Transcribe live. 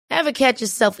Ever catch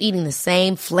yourself eating the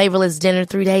same flavorless dinner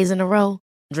 3 days in a row?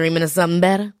 Dreaming of something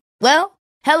better? Well,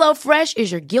 HelloFresh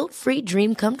is your guilt-free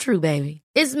dream come true, baby.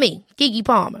 It's me, Keke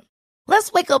Palmer.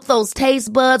 Let's wake up those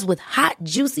taste buds with hot,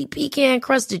 juicy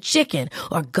pecan-crusted chicken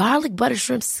or garlic butter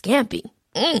shrimp scampi.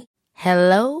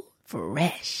 Hello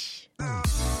Fresh.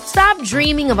 Stop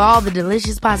dreaming of all the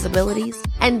delicious possibilities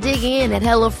and dig in at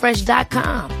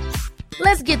HelloFresh.com.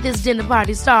 Let's get this dinner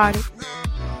party started.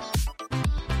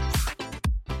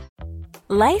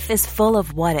 Life is full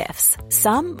of what-ifs.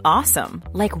 Some awesome,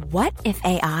 like what if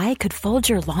AI could fold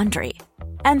your laundry?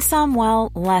 And some,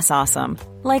 well, less awesome,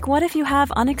 like what if you have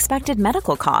unexpected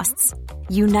medical costs?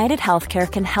 United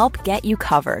Healthcare can help get you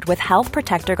covered with Health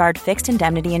Protector Guard fixed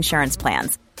indemnity insurance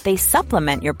plans. They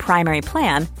supplement your primary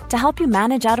plan to help you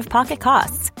manage out-of-pocket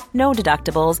costs. No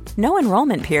deductibles, no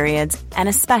enrollment periods, and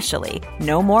especially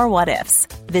no more what-ifs.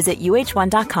 Visit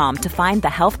uh1.com to find the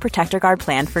Health Protector Guard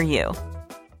plan for you.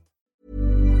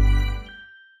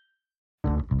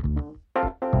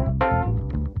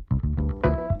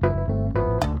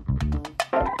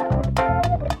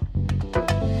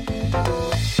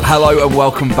 Hello and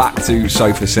welcome back to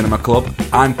Sofa Cinema Club.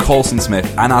 I'm Coulson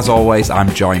Smith, and as always, I'm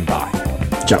joined by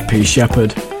Jack P.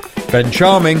 Shepherd, Ben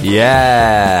Charming.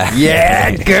 Yeah,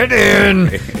 good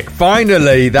in.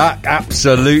 Finally, that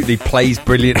absolutely plays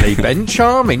brilliantly. Ben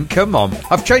Charming, come on.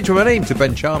 I've changed my name to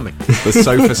Ben Charming. The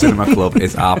Sofa Cinema Club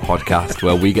is our podcast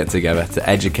where we get together to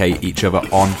educate each other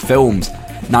on films.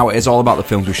 Now, it is all about the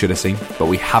films we should have seen, but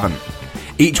we haven't.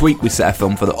 Each week we set a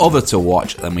film for the other to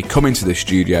watch, then we come into the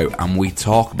studio and we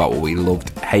talk about what we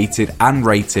loved, hated and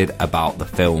rated about the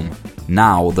film.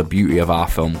 Now, the beauty of our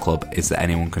film club is that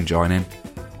anyone can join in.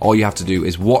 All you have to do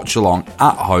is watch along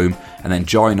at home and then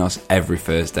join us every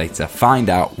Thursday to find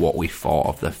out what we thought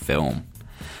of the film.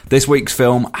 This week's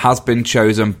film has been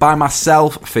chosen by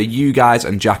myself for you guys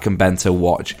and Jack and Ben to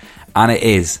watch, and it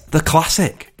is the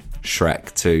classic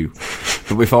Shrek 2.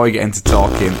 But before we get into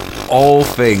talking all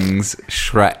things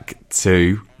Shrek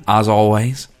 2, as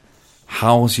always,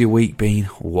 how's your week been?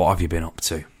 What have you been up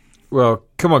to? Well,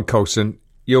 come on, Coulson.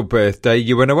 Your birthday,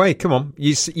 you went away. Come on.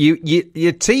 You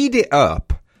teed it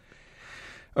up.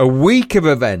 A week of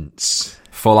events.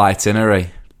 Full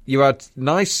itinerary. You had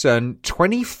nice son,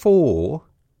 24.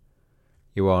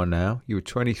 You are now. You were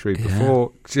 23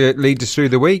 before. To lead us through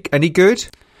the week. Any good?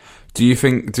 Do you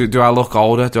think, do I look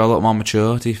older? Do I look more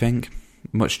mature, do you think?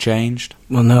 Much changed?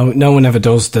 Well, no one ever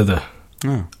does, do they?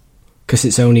 Oh. Because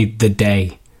it's only the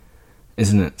day,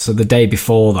 isn't it? So the day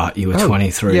before that, you were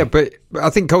 23. Yeah, but I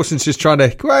think Coulson's just trying to,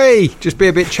 hey, just be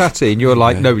a bit chatty. And you're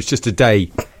like, no, it's just a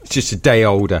day. It's just a day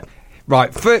older.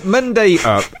 Right, for Monday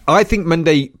up, I think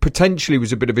Monday potentially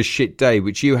was a bit of a shit day,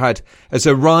 which you had as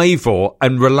a rival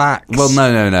and relax. Well,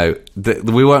 no.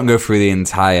 We won't go through the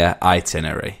entire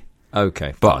itinerary.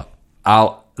 Okay. But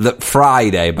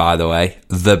Friday, by the way,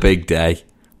 the big day,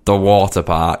 the water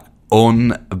park,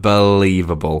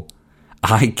 unbelievable.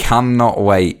 I cannot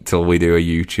wait till we do a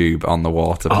YouTube on the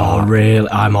water park. Oh, really?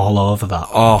 I'm all over that.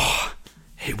 Oh,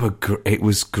 it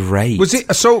was great. Was it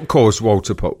a Salt Course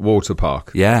water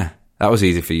park? Yeah, that was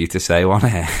easy for you to say,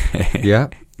 wasn't it? Yeah,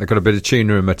 I got a bit of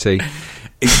tuna in my tea.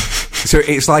 So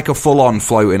it's like a full-on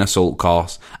floating assault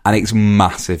course, and it's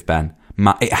massive, Ben.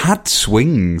 It had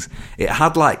swings. It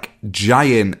had like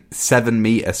giant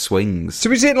 7-meter swings.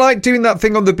 So is it like doing that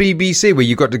thing on the BBC where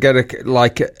you got to get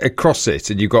across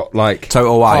it and you got like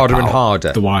total wipeout. Harder and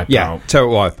harder? The wipeout. Yeah,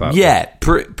 total wipeout. Yeah,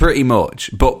 pretty much.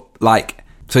 But like,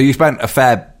 so you spent a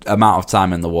fair amount of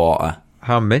time in the water.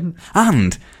 How many?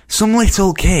 And some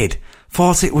little kid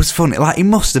thought it was funny. Like, he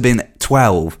must have been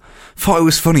 12. Thought it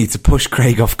was funny to push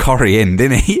Craig off Corrie in,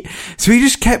 didn't he? So he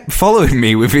just kept following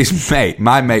me with his mate.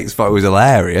 My mates thought it was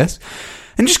hilarious.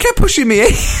 And just kept pushing me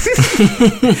in.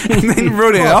 And then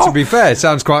running off. To be fair, it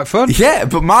sounds quite fun. Yeah,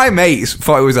 but my mates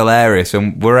thought it was hilarious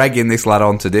and were egging this lad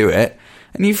on to do it.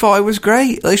 And he thought it was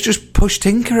great. Let's just push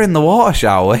Tinker in the water,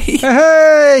 shall we?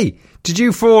 Hey! Did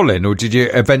you fall in, or did you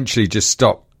eventually just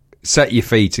stop, set your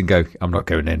feet and go, I'm not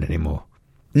going in anymore?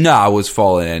 No, I was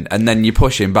falling in, and then you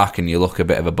push him back and you look a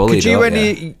bit of a bully. Could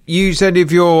you use any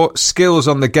of your skills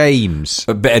on the games?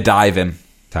 A bit of diving.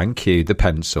 Thank you, the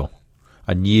pencil.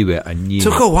 I knew it.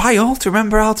 Took a while to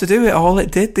remember how to do it all.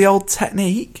 It did, the old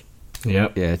technique.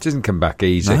 Yep. Yeah, it doesn't come back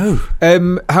easy. No.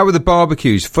 How are the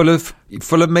barbecues? Full of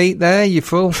meat there? You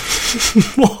full?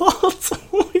 What?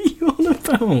 What are you on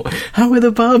about? How are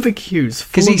the barbecues?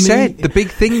 Because he said the big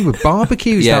thing with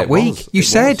barbecues that week. He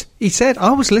said,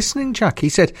 I was listening, Jack. He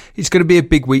said it's going to be a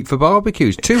big week for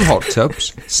barbecues. 2 hot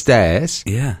tubs, stairs.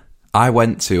 Yeah. I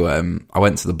went to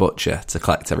the butcher to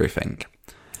collect everything.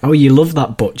 Oh, you love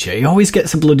that butcher. He always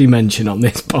gets a bloody mention on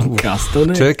this podcast,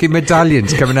 doesn't he? Turkey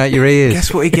medallions coming out your ears.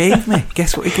 Guess what he gave me?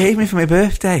 Guess what he gave me for my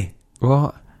birthday?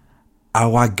 What? A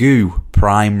Wagyu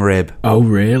prime rib. Oh,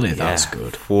 really? That's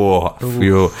good.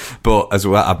 Whoa, but as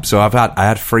well, so I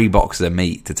had 3 boxes of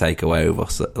meat to take away with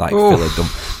us, like fillered them.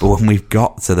 But when we've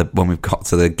got to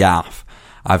the gaff,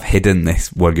 I've hidden this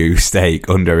Wagyu steak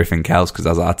under everything else because I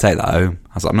was like, I'll take that home.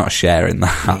 I was like, I'm not sharing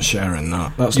that. Not sharing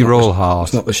that. That's You're not all hard.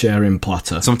 It's not the sharing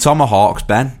platter. Some tomahawks,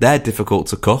 Ben. They're difficult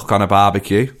to cook on a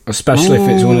barbecue. Especially if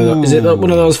it's one of those... Is it one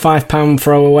of those £5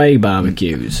 throwaway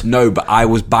barbecues? No, but I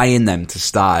was buying them to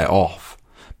start it off.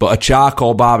 But a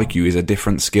charcoal barbecue is a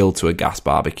different skill to a gas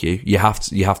barbecue. You have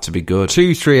to be good.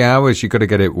 2-3 hours, you've got to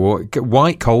get it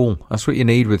white coal. That's what you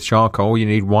need with charcoal. You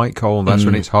need white coal. That's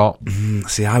when it's hot.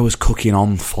 See, I was cooking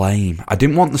on flame. I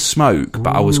didn't want the smoke,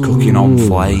 but I was cooking on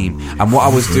flame. And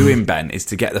what I was doing, Ben, is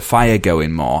to get the fire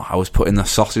going more. I was putting the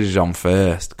sausages on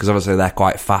first because obviously they're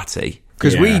quite fatty.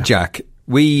 Because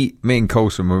me and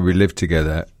Colson, when we lived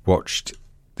together, watched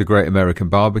The Great American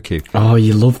Barbecue. Oh,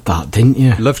 you loved that, didn't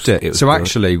you? Loved it. So good.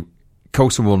 Actually,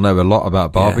 Colson will know a lot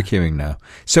about barbecuing now.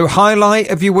 So highlight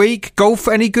of your week, golf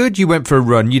any good? You went for a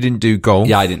run, you didn't do golf.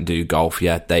 Yeah, I didn't do golf.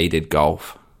 Yeah, they did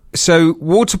golf. So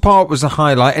water park was a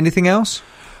highlight. Anything else?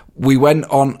 We went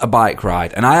on a bike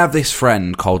ride, and I have this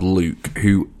friend called Luke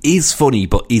who is funny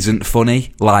but isn't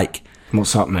funny. Like,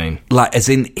 what's that mean? Like, as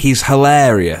in, he's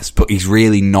hilarious, but he's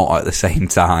really not at the same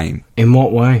time. In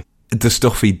what way? The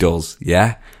stuff he does,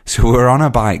 yeah? So we're on a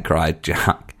bike ride,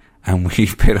 Jack, and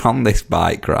we've been on this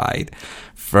bike ride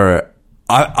for...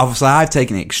 Obviously, I've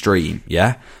taken it extreme,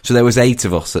 yeah? So there was 8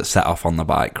 of us that set off on the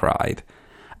bike ride,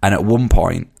 and at one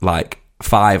point, like,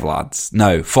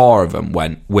 4 of them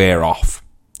went, we're off.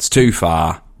 It's too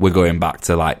far, we're going back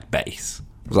to, like, base.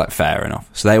 I was like, fair enough.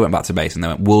 So they went back to base, and they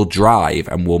went, we'll drive,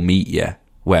 and we'll meet you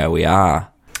where we are.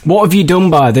 What have you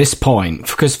done by this point?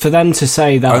 Because for them to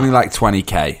say that... Only like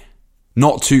 20k.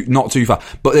 Not too far.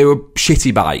 But they were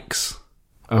shitty bikes.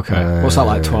 Okay. What's that,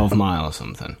 like 12 mile or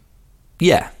something?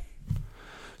 Yeah.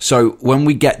 So when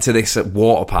we get to this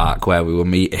water park where we were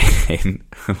meeting,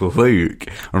 Luke,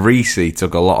 Reese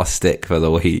took a lot of stick for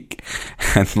the week,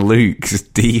 and Luke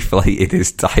just deflated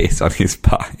his tyres on his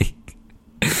bike.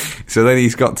 So then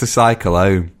he's got to cycle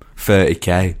home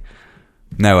 30k.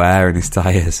 No air in his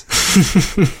tyres.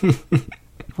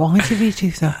 Why did he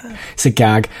do that? It's a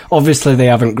gag. Obviously, they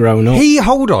haven't grown up.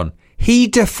 Hold on. He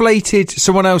deflated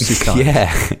someone else's tyre?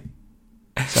 Yeah.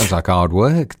 Sounds like hard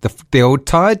work. The old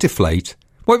tyre deflate.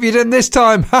 What have you done this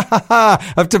time? Ha ha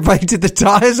ha! I've deflated the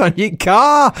tyres on your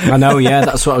car. I know, yeah,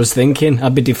 that's what I was thinking.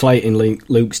 I'd be deflating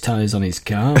Luke's tyres on his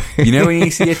car. You know when you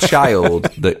see a child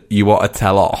that you want to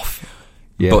tell off,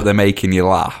 but they're making you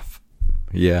laugh?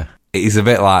 Yeah. It is a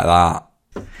bit like that.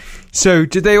 So,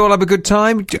 did they all have a good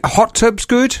time? Hot tub's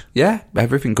good? Yeah,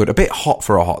 everything good. A bit hot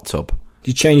for a hot tub.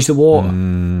 You change the water?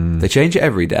 They change it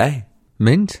every day.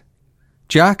 Mint?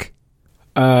 Jack?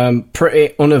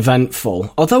 Pretty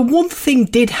uneventful. Although one thing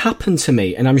did happen to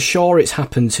me, and I'm sure it's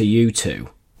happened to you too.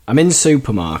 I'm in the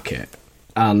supermarket,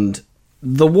 and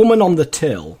the woman on the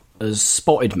till has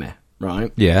spotted me,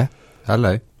 right? Yeah.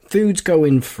 Hello. Food's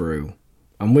going through.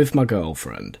 I'm with my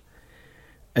girlfriend.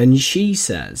 And she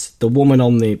says, the woman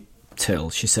on the till,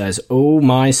 she says, oh,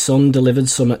 my son delivered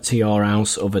something to your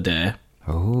house other day.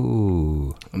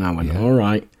 Oh. And I went, all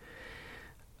right.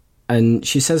 And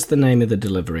she says the name of the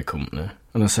delivery company.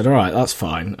 And I said, all right, that's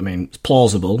fine. I mean, it's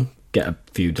plausible. Get a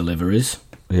few deliveries.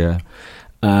 Yeah.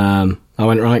 I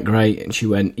went, right, great. And she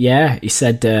went, yeah. He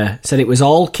said it was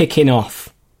all kicking off.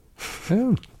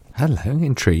 Oh, hello.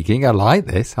 Intriguing. I like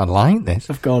this.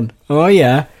 I've gone, oh,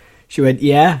 yeah. She went,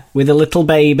 yeah, with a little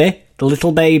baby. The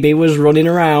little baby was running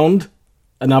around.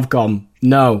 And I've gone,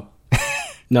 no.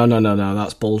 No,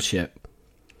 that's bullshit.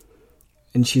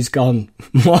 And she's gone,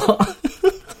 what?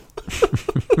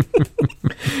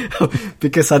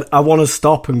 Because I want to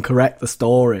stop and correct the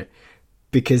story.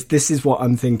 Because this is what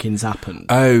I'm thinking's happened.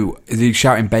 Oh, is he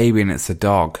shouting baby and it's a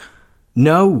dog?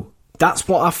 No, that's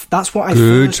what I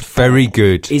good, first very thought.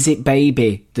 good. Is it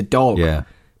baby, the dog? Yeah.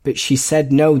 But she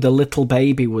said no, the little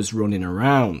baby was running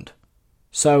around.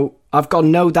 So I've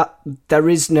gone, no, that there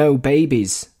is no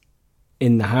babies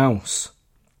in the house.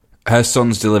 Her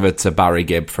son's delivered to Barry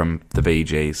Gibb from the Bee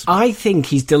Gees. I think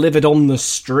he's delivered on the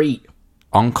street.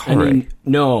 On Corrie?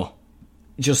 No.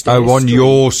 Just on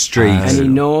your street. And he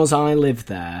knows I live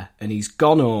there, and he's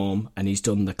gone home, and he's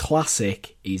done the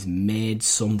classic, he's made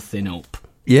something up.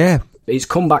 Yeah. It's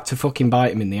come back to fucking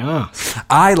bite him in the arse.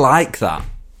 I like that.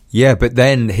 Yeah, but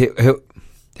then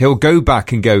he'll go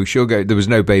back and go, she'll go, there was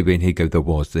no baby, and he'll go, there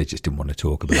was, they just didn't want to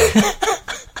talk about it.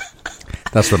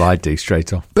 That's what I'd do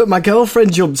straight off. But my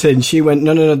girlfriend jumped in. She went,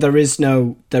 no, there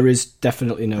is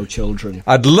definitely no children.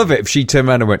 I'd love it if she turned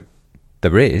around and went,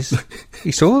 there is.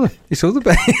 He saw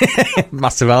the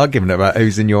massive argument about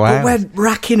who's in your house. But we're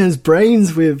racking his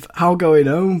brains with how going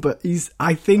home, but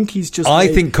I think he's just... I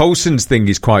think Coulson's thing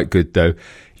is quite good, though.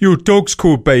 Your dog's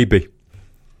called Baby.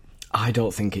 I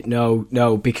don't think it...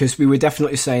 No, because we were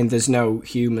definitely saying there's no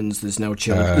humans, there's no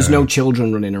children, there's no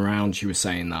children running around, she was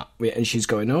saying that. And she's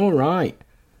going, all right.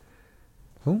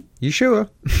 Oh, you sure?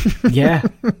 Yeah.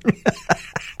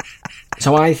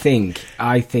 So I think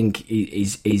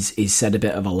he's said a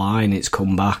bit of a lie and it's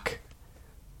come back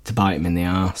to bite him in the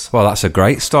arse. Well, that's a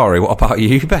great story. What about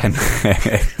you, Ben?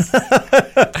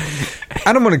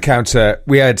 Animal Encounter,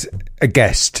 we had a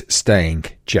guest staying,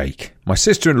 Jake. My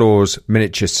sister-in-law's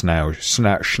miniature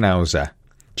schnauzer,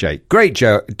 Jake. Great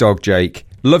dog, Jake.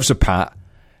 Loves a pat.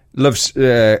 Loves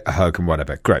a hug and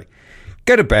whatever. Great.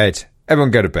 Go to bed.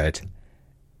 Everyone go to bed.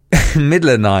 Middle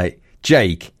of the night,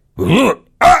 Jake...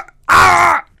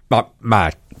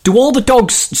 mad. Do all the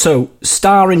dogs, so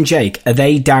Star and Jake, are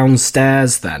they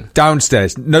downstairs then?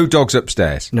 Downstairs. No dogs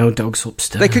upstairs. No dogs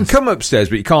upstairs. They can come upstairs,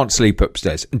 but you can't sleep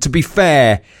upstairs. And to be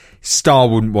fair, Star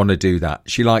wouldn't want to do that.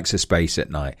 She likes her space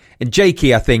at night. And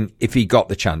Jakey, I think, if he got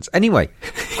the chance. Anyway,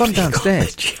 gone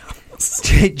downstairs.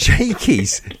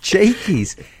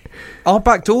 Jakey's. Our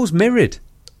back door's mirrored.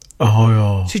 Oh,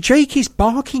 yeah. So Jakey's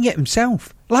barking at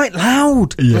himself. Like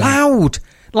loud.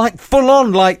 Like full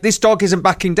on, like this dog isn't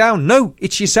backing down. No,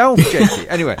 it's yourself, Jakey.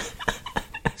 Anyway,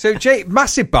 so Jake,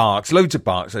 massive barks, loads of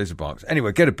barks.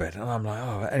 Anyway, go to bed. And I'm like,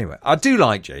 oh, anyway, I do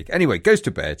like Jake. Anyway, goes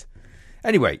to bed.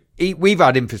 Anyway, we've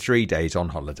had him for 3 days on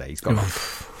holiday. He's gone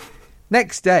off.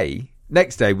 Next day,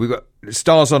 we've got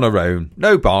Stars on her own.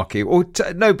 No barking,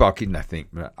 nothing.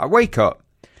 I wake up,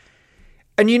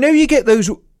 and you get those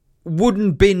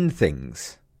wooden bin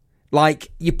things,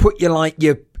 like you put your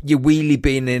wheelie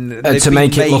bin in to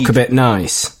make it look a bit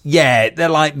nice. Yeah, they're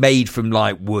like made from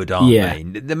like wood, aren't Yeah. they?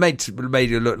 They're made to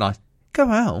look nice. Go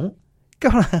out.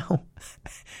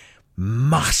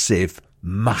 Massive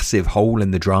hole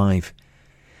in the drive.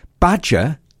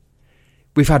 Badger,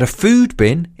 we've had a food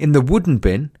bin in the wooden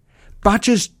bin.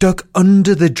 Badger's dug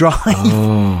under the drive.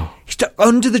 Oh. He's dug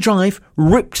under the drive,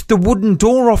 ripped the wooden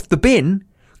door off the bin,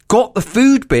 got the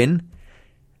food bin,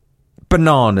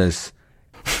 bananas,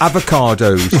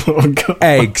 avocados,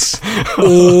 eggs,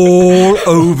 all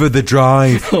over the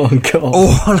drive. Oh, God.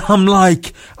 Oh, and I'm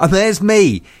like, and there's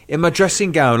me in my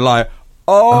dressing gown, like,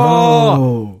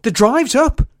 oh. The drive's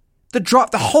up. The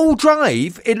whole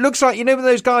drive, it looks like, when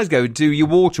those guys go and do your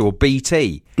water or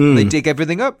BT, they dig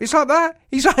everything up. It's like that.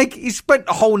 He's spent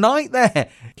the whole night there.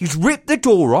 He's ripped the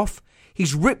door off,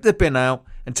 he's ripped the bin out,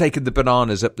 and taken the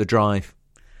bananas up the drive.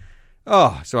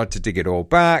 Oh, so I had to dig it all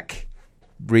back,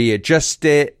 readjust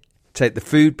it, take the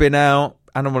food bin out.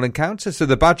 Animal Encounter, so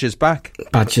the badger's back.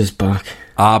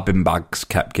 Our bin bags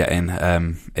kept getting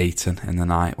eaten in the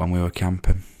night when we were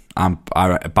camping.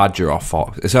 A badger or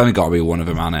fox. It's only got to be one of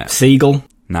them, hasn't it? Seagull?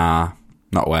 Nah,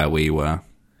 not where we were.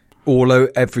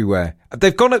 Everywhere.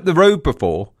 They've gone up the road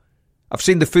before. I've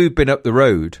seen the food bin up the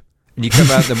road, and you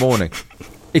come out in the morning.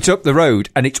 It's up the road,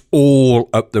 and it's all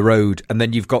up the road, and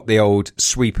then you've got the old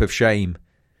sweep of shame.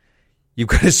 You've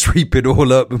got to sweep it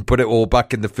all up and put it all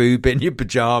back in the food bin, your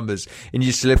pyjamas, in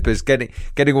your slippers, getting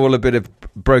all a bit of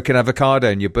broken avocado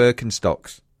in your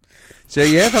Birkenstocks. So,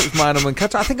 yeah, that was my Animal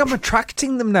Encounter. I think I'm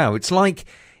attracting them now. It's like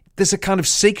there's a kind of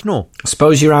signal. I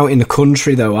suppose you're out in the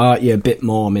country, though, aren't you? A bit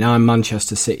more. I mean, I'm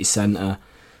Manchester city centre.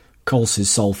 Coles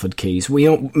Salford Keys.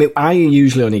 I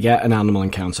usually only get an Animal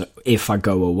Encounter if I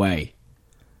go away.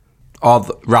 Or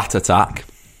Rat Attack.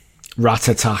 Rat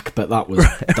Attack, but that was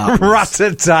Rat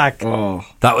Attack. Oh,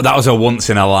 That was a once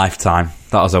in a lifetime.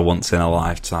 That's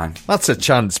a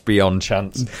chance beyond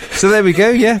chance. So there we go.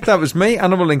 Yeah, that was me.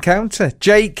 Animal Encounter.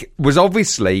 Jake was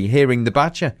obviously hearing the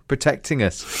badger, protecting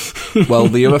us. Well,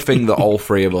 the other thing that all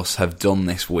three of us have done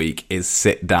this week is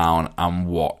sit down and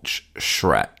watch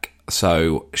Shrek.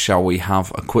 So shall we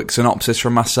have a quick synopsis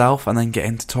from myself and then get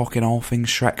into talking all things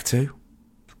Shrek 2?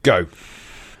 Go.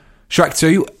 Shrek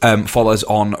 2 follows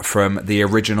on from the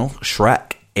original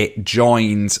Shrek. It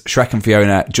joins Shrek and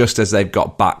Fiona just as they've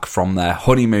got back from their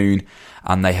honeymoon,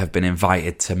 and they have been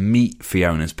invited to meet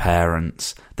Fiona's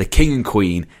parents, the king and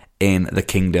queen, in the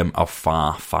kingdom of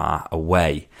Far, Far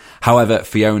Away. However,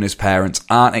 Fiona's parents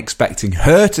aren't expecting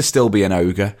her to still be an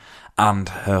ogre and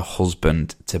her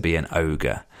husband to be an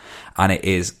ogre. And it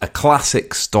is a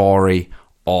classic story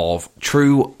of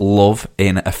true love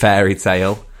in a fairy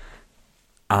tale.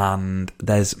 And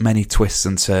there's many twists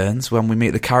and turns when we meet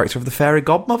the character of the fairy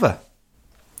godmother.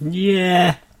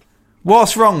 yeah.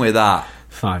 What's wrong with that?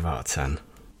 5 out of 10.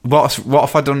 What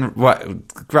have I done?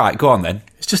 Right, go on then.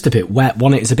 It's just a bit wet,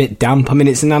 wasn't it? It's a bit damp. I mean,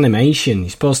 it's an animation. You're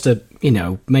supposed to,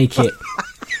 make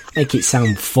it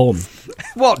sound fun.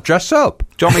 What? Dress up?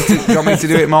 Do you want me to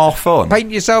do it more fun?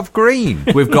 Paint yourself green.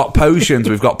 We've got potions.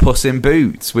 We've got Puss in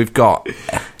Boots. We've got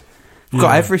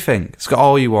everything. It's got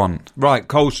all you want. Right,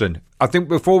 Coulson, I think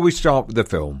before we start with the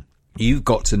film, you've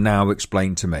got to now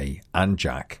explain to me and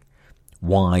Jack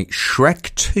why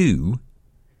Shrek 2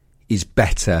 is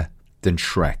better than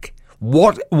Shrek.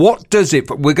 What does it?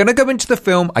 We're going to go into the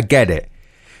film. I get it,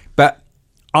 but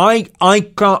I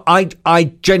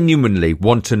genuinely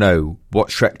want to know what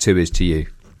Shrek 2 is to you.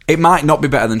 It might not be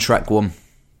better than Shrek 1.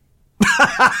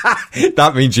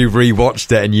 That means you've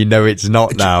rewatched it and you know it's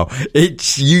not now.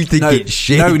 It's it's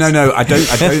shit. No. I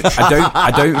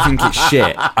don't think it's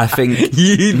shit. I think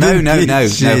no.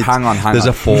 Hang on. There's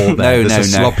a 4 there. There's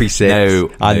a sloppy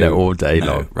 6. I know all day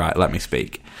long. Right, let me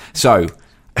speak. So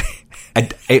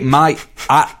it might.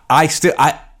 I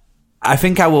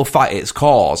think I will fight its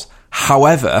cause.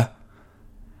 However,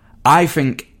 I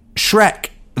think Shrek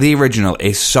the original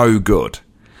is so good.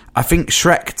 I think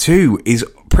Shrek 2 is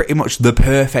pretty much the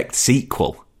perfect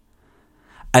sequel.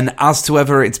 And as to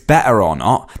whether it's better or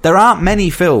not, there aren't many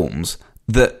films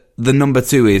that the number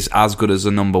 2 is as good as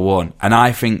the number 1. And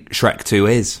I think Shrek 2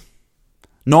 is.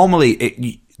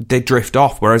 Normally, they drift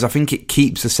off, whereas I think it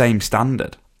keeps the same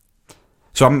standard.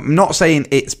 So I'm not saying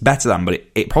it's better than, but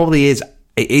it probably is.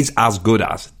 It is as good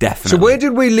as, definitely. So where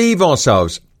did we leave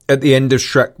ourselves at the end of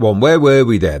Shrek 1? Where were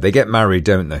we there? They get married,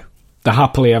 don't they? They're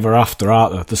happily ever after,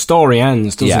 aren't they? The story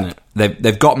ends, doesn't it?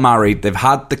 They've got married. They've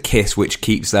had the kiss, which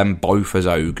keeps them both as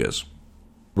ogres.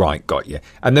 Right, got you.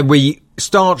 And then we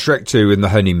start Shrek 2 in the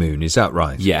honeymoon, is that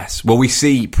right? Yes. Well, we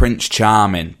see Prince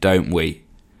Charming, don't we?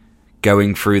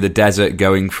 Going through the desert,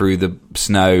 going through the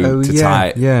snow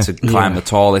to climb the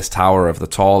tallest tower of the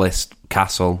tallest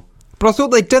castle. But I thought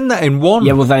they'd done that in 1.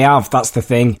 Yeah, well, they have. That's the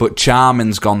thing. But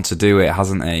Charming's gone to do it,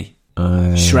 hasn't he?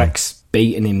 Shrek's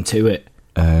beating him to it.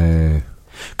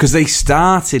 Because they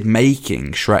started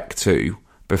making Shrek 2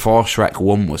 before Shrek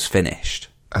 1 was finished.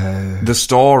 The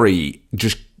story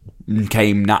just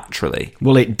came naturally.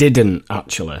 Well, it didn't,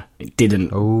 actually. It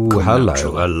didn't. Oh, hello.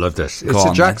 Naturally. I love this. It's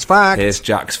a Jack's fact. Here's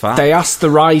Jack's fact. They asked the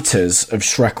writers of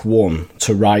Shrek 1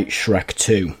 to write Shrek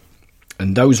 2.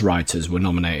 And those writers were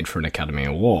nominated for an Academy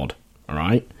Award. All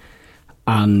right?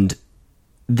 And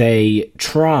they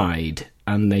tried...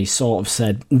 And they sort of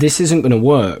said, this isn't going to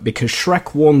work because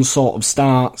Shrek 1 sort of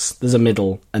starts, there's a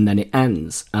middle, and then it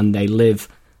ends, and they live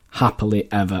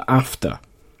happily ever after.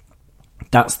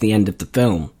 That's the end of the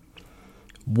film.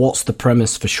 What's the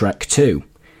premise for Shrek 2?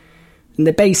 And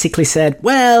they basically said,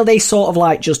 well, they sort of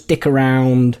like just dick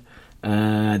around,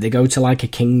 they go to like a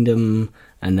kingdom,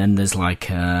 and then there's like,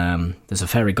 there's a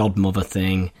fairy godmother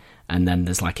thing, and then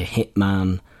there's like a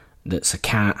hitman that's a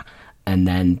cat, and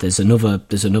then there's another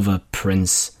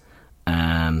prince,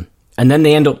 and then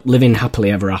they end up living happily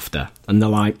ever after. And they're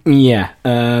like,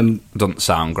 doesn't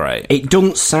sound great. It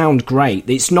doesn't sound great.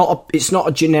 It's not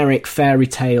a generic fairy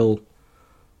tale.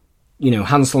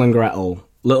 Hansel and Gretel,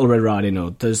 Little Red Riding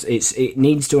Hood. It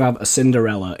needs to have a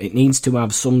Cinderella. It needs to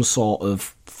have some sort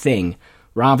of thing,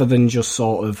 rather than just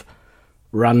sort of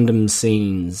random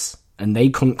scenes. And they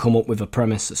couldn't come up with a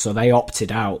premise, so they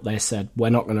opted out. They said, we're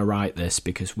not going to write this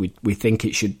because we think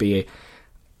it should be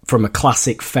from a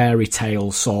classic fairy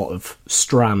tale sort of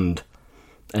strand.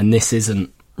 And this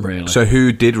isn't really. So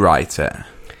who did write it?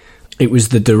 It was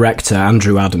the director,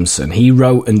 Andrew Adamson. He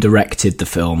wrote and directed the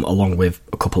film along with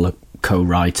a couple of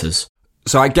co-writers.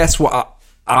 So I guess what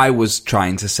I was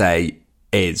trying to say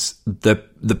is the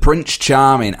Prince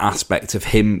Charming aspect of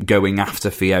him going after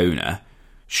Fiona...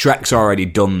 Shrek's already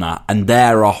done that, and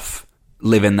they're off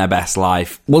living their best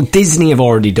life. Well, Disney have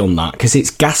already done that, because it's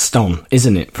Gaston,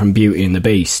 isn't it, from Beauty and the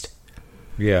Beast?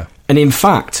 Yeah. And in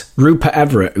fact, Rupert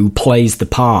Everett, who plays the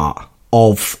part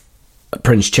of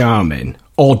Prince Charming,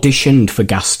 auditioned for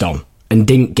Gaston and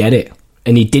didn't get it.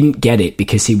 And he didn't get it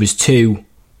because he was too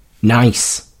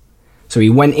nice. So he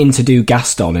went in to do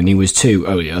Gaston, and he was too,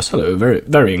 oh yes, hello, very,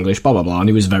 very English, blah, blah, blah, and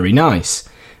he was very nice.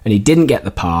 And he didn't get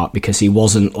the part because he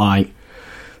wasn't, like...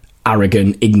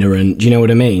 arrogant, ignorant, do you know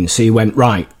what I mean? So he went,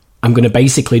 right, I'm going to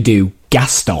basically do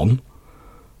Gaston,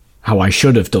 how I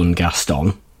should have done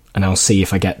Gaston, and I'll see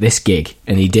if I get this gig.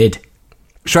 And he did.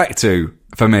 Shrek 2,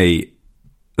 for me,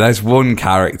 there's one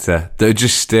character that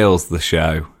just steals the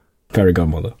show. Fairy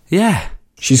Godmother. Yeah.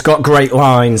 She's got great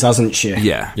lines, hasn't she?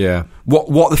 Yeah. Yeah.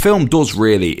 What the film does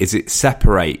really is it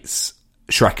separates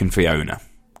Shrek and Fiona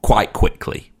quite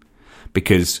quickly,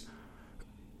 because...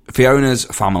 Fiona's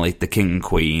family, the king and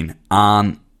queen,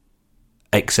 aren't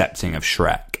accepting of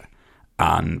Shrek.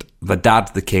 And the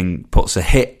dad, the king, puts a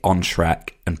hit on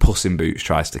Shrek, and Puss in Boots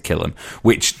tries to kill him,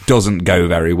 which doesn't go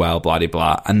very well,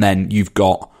 blah-de-blah. And then you've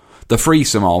got the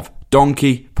threesome of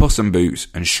Donkey, Puss in Boots,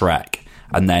 and Shrek.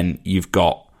 And then you've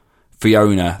got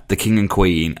Fiona, the king and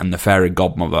queen, and the fairy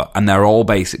godmother. And they're all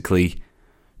basically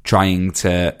trying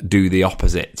to do the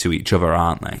opposite to each other,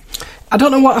 aren't they? I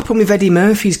don't know what happened with Eddie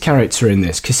Murphy's character in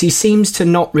this, because he seems to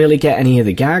not really get any of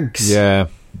the gags. Yeah.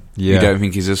 You don't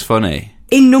think he's as funny?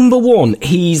 In number one,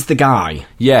 he's the guy.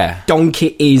 Yeah.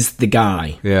 Donkey is the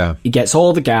guy. Yeah. He gets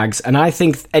all the gags, and I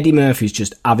think Eddie Murphy's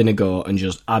just having a go and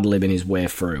just ad-libbing his way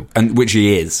through. And which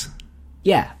he is.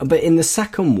 Yeah, but in the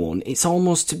second one, it's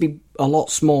almost to be a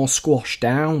lot more squashed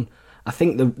down. I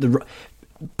think the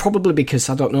probably because,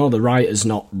 I don't know, the writer's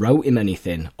not wrote him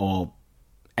anything, or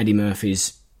Eddie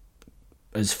Murphy's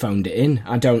has phoned it in.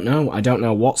 I don't know. I don't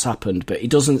know what's happened, but he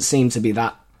doesn't seem to be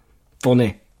that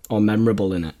funny or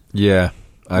memorable in it. Yeah,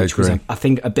 I which agree. was, I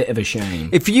think, a bit of a shame.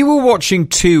 If you were watching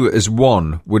 2 as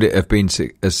 1, would it have been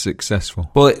as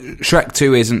successful? Well, Shrek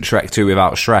 2 isn't Shrek 2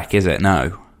 without Shrek, is it?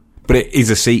 No. But it is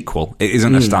a sequel. It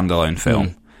isn't a standalone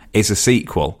film. It's a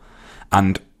sequel.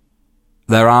 And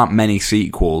there aren't many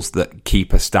sequels that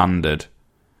keep a standard.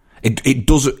 It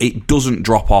doesn't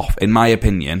drop off. In my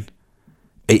opinion,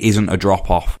 it isn't a drop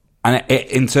off. And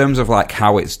in terms of like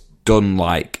how it's done,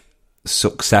 like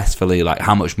successfully, like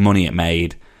how much money it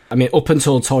made. I mean, up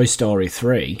until Toy Story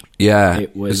 3,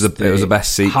 it was the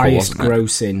best sequel, highest wasn't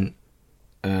it?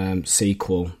 grossing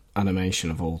sequel animation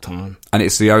of all time. And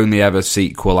it's the only ever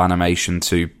sequel animation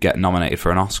to get nominated for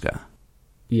an Oscar.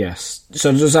 Yes.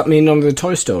 So does that mean none of the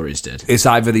Toy Stories did? It's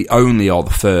either the only or the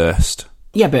first.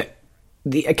 Yeah, but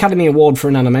the Academy Award for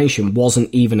an animation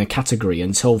wasn't even a category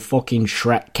until fucking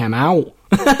Shrek came out.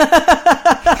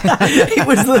 It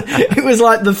was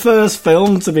like the first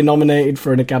film to be nominated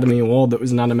for an Academy Award that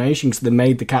was an animation, because they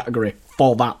made the category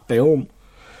for that film.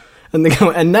 And they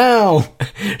go, and now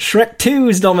Shrek 2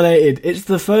 is nominated. It's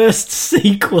the first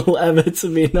sequel ever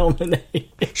to be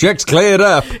nominated. Shrek's cleared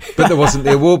up, but there wasn't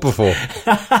the award before.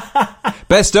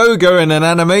 Best ogre in an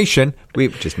animation. We're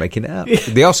just making it up.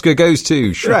 The Oscar goes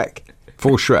to Shrek.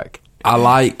 For Shrek. I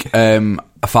like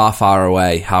Far, Far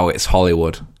Away, how it's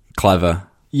Hollywood. Clever.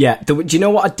 Yeah, do you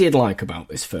know what I did like about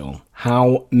this film?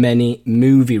 How many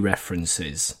movie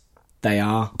references they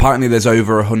are. Apparently there's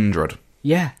over 100.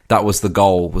 Yeah. That was the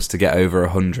goal, was to get over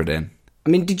 100 in. I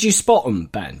mean, did you spot them,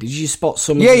 Ben? Did you spot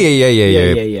some of Yeah.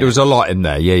 them? There was a lot in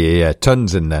there. Yeah.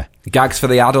 Tons in there. Gags for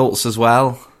the adults as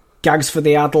well. Gags for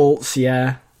the adults,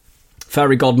 yeah.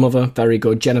 Fairy Godmother, very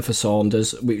good. Jennifer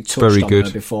Saunders, we touched Very on good.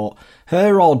 her before.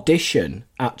 Her audition,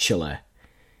 actually,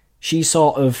 she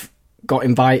sort of got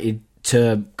invited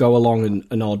to go along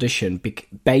and audition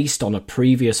based on a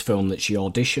previous film that she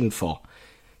auditioned for.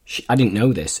 I didn't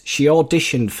know this. She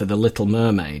auditioned for The Little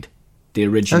Mermaid, the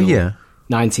original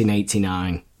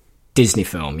 1989 Disney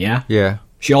film, yeah? Yeah.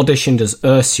 She auditioned as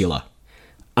Ursula,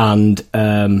 and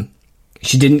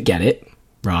she didn't get it,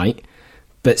 right?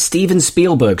 But Steven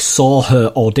Spielberg saw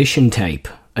her audition tape,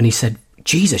 and he said,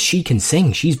 Jesus, she can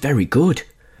sing. She's very good.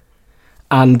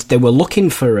 And they were looking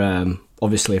for,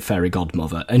 obviously, a fairy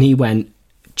godmother, and he went,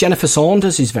 Jennifer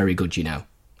Saunders is very good, you know.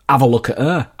 Have a look at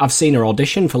her. I've seen her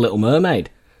audition for Little Mermaid.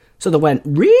 So they went,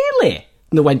 really?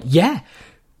 And they went, yeah.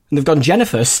 And they've gone,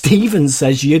 Jennifer, Steven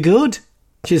says you're good.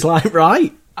 She's like,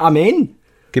 right, I'm in.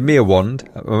 Give me a wand.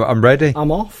 I'm ready.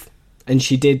 I'm off. And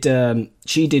she did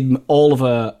all of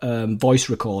her voice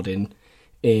recording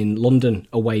in London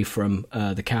away from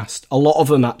the cast. A lot of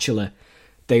them, actually,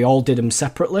 they all did them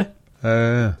separately.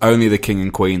 Only the King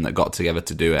and Queen that got together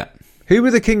to do it. Who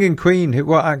were the King and Queen?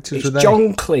 What actors were they?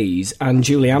 John Cleese and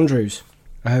Julie Andrews.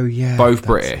 Oh, yeah. Both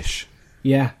British.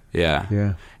 Yeah.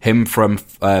 Yeah. Him from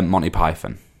Monty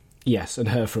Python. Yes, and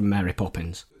her from Mary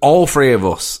Poppins. All three of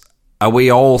us, are we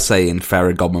all saying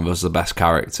Fairy Godmother's the best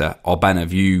character? Or Ben,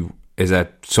 is there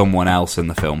someone else in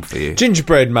the film for you?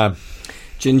 Gingerbread Man.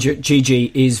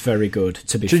 Gigi is very good,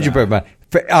 to be Gingerbread fair.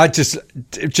 Man.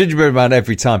 Gingerbread Man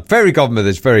every time. Fairy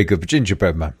Godmother's very good, but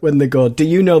Gingerbread Man. When they go, do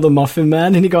you know the Muffin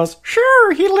Man? And he goes,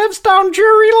 sure, he lives down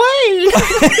Drury Lane.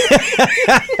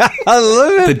 I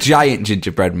love The it. giant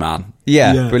gingerbread man.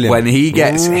 Yeah, brilliant. When he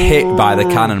gets hit by the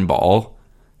cannonball,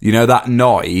 you know that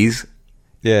noise?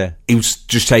 Yeah. He was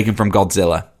just taken from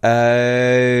Godzilla.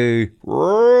 Yeah.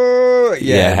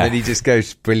 Yeah. And then he just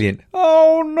goes, brilliant.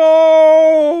 Oh,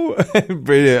 no.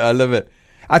 Brilliant. I love it.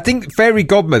 I think Fairy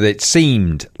Godmother, it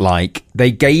seemed like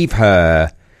they gave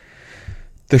her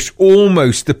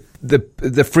almost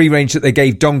the free range that they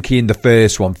gave Donkey in the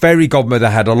first one. Fairy Godmother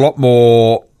had a lot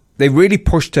more. They really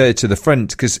pushed her to the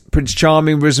front because Prince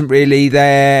Charming wasn't really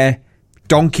there.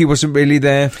 Donkey wasn't really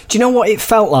there. Do you know what it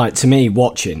felt like to me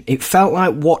watching? It felt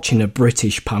like watching a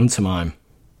British pantomime.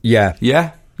 Yeah.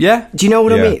 Yeah. Do you know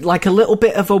what Yeah. I mean? Like a little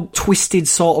bit of a twisted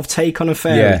sort of take on a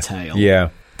fairy tale. Yeah.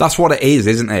 That's what it is,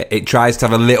 isn't it? It tries to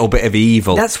have a little bit of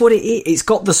evil. That's what it is. It's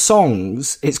got the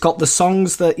songs. It's got the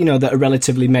songs that, you know, that are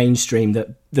relatively mainstream that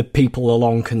the people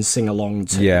along can sing along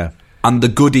to. Yeah. And the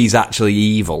goodie's actually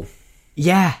evil.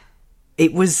 Yeah.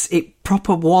 It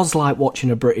proper was like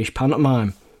watching a British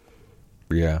pantomime.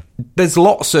 Yeah. There's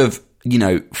lots of, you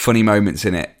know, funny moments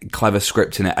in it, clever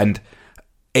script in it, and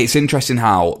it's interesting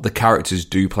how the characters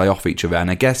do play off each other.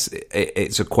 And I guess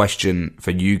it's a question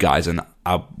for you guys, and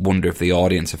I wonder if the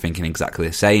audience are thinking exactly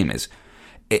the same, is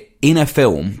in a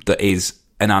film that is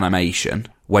an animation,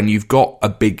 when you've got a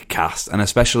big cast, and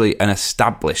especially an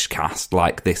established cast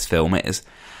like this film is,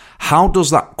 how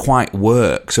does that quite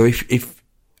work? So if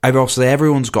obviously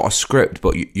everyone's got a script,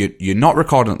 but you're not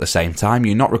recording at the same time,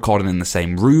 you're not recording in the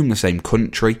same room, the same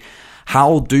country,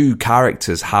 how do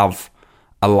characters have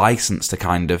a license to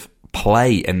kind of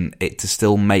play and it to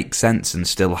still make sense and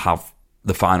still have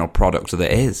the final product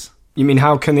that it is? You mean,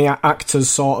 how can the actors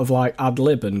sort of like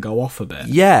ad-lib and go off a bit?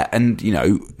 Yeah, and, you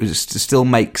know, just to still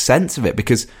make sense of it,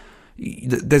 because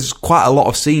there's quite a lot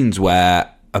of scenes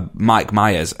where Mike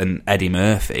Myers and Eddie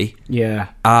Murphy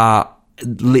are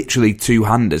literally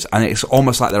two-handers, and it's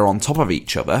almost like they're on top of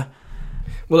each other.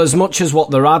 Well, as much as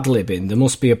what they're ad-libbing, there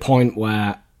must be a point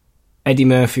where Eddie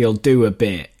Murphy will do a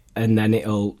bit, and then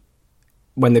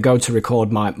when they go to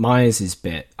record Mike Myers'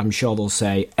 bit, I'm sure they'll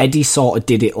say, Eddie sort of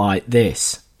did it like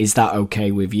this. Is that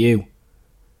okay with you?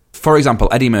 For example,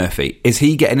 Eddie Murphy, is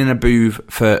he getting in a booth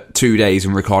for 2 days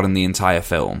and recording the entire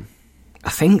film? I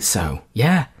think so,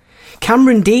 yeah.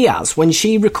 Cameron Diaz, when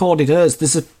she recorded hers,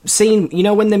 there's a scene, you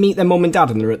know, when they meet their mum and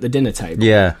dad and they're at the dinner table?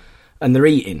 Yeah. And they're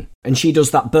eating, and she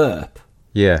does that burp.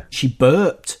 Yeah. She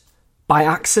burped by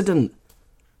accident.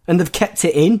 And they've kept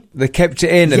it in. They kept it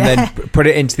in and then put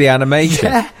it into the animation.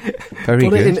 Yeah. Very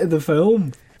Put good. it into the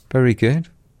film. Very good.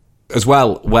 As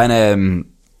well, when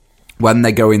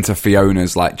they go into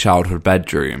Fiona's like childhood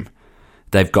bedroom,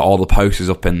 they've got all the posters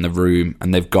up in the room,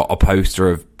 and they've got a poster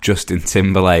of Justin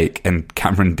Timberlake, and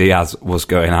Cameron Diaz was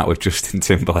going out with Justin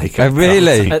Timberlake. Oh,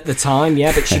 really? At the time,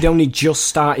 yeah, but she'd only just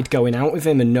started going out with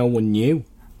him and no one knew.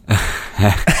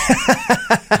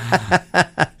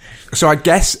 So I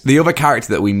guess the other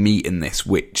character that we meet in this,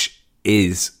 which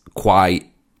is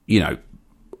quite, you know,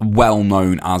 well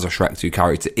known as a Shrek 2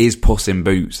 character, is Puss in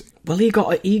Boots. Well, he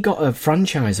got a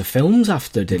franchise of films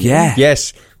after, didn't he?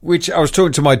 Yes, which I was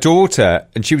talking to my daughter,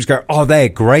 and she was going, "Oh, they're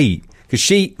great."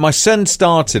 Because my son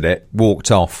started it,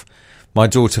 walked off. My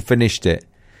daughter finished it,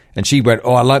 and she went,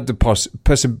 "Oh, I like the Puss."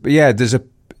 Yeah,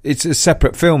 it's a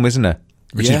separate film, isn't it?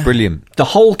 Which is brilliant. The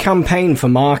whole campaign for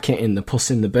marketing the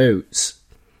Puss in the Boots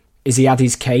is he had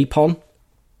his cape on,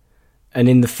 and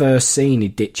in the first scene he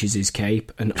ditches his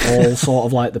cape, and all sort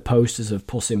of like the posters of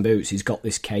Puss in Boots, he's got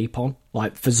this cape on,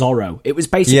 like for Zorro. It was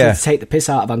basically to take the piss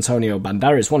out of Antonio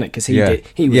Banderas, wasn't it? Because he was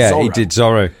Zorro. He did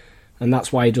Zorro. And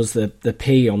that's why he does the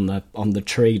pee on the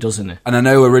tree, doesn't he? And I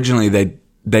know originally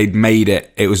they'd made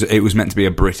it. It was meant to be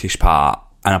a British part,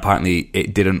 and apparently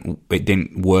it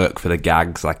didn't work for the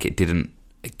gags. Like, it didn't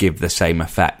give the same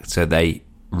effect, so they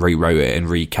rewrote it and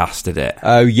recasted it.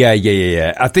 Oh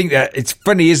yeah. I think that it's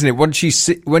funny, isn't it? Once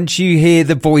you hear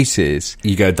the voices,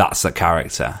 You go, that's the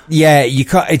character. yeah, you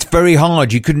can't. It's very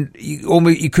hard. You couldn't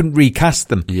recast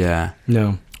them. Yeah.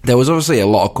 No. There was obviously a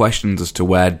lot of questions as to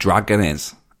where Dragon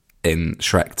is in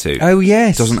Shrek 2. Oh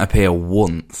yes, Doesn't appear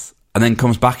once, and then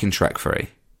comes back in Shrek 3.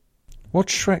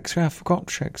 What's Shrek 3? I forgot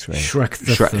Shrek 3. Shrek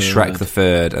the Third. Shrek the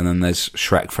Third, and then there's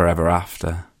Shrek Forever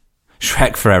After.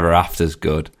 Shrek Forever After's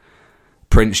good.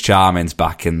 Prince Charming's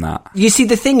back in that. You see,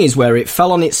 the thing is where it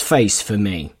fell on its face for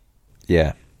me.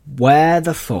 Yeah. Where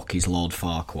the fuck is Lord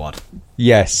Farquaad?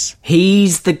 Yes.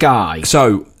 He's the guy.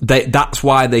 So that's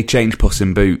why they changed Puss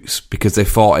in Boots, because they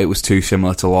thought it was too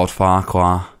similar to Lord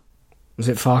Farquaad. Was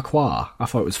it Farquaad? I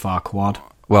thought it was Farquaad.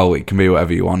 Well, it can be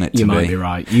whatever you want it to be. You might be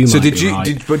right.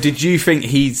 Did you think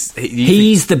he's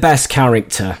the best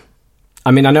character?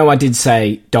 I mean, I know I did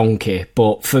say Donkey,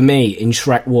 but for me, in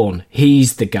Shrek 1,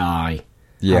 he's the guy.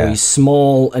 Yeah. How he's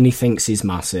small and he thinks he's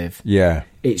massive. Yeah.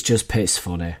 It's just piss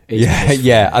funny.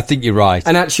 Yeah, I think you're right.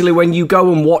 And actually, when you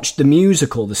go and watch the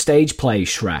musical, the stage play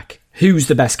Shrek, who's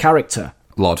the best character?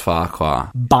 Lord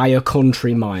Farquaad. By a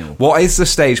country mile. What is the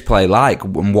stage play like?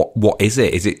 And what is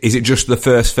it? Is it just the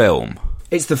first film?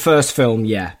 It's the first film,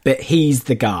 yeah, but he's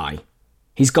the guy.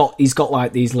 He's got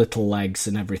like these little legs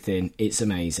and everything. It's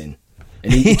amazing.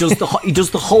 And he does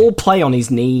the whole play on his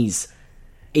knees.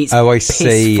 It's I piss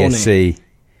see. funny. I see.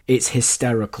 It's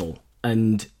hysterical,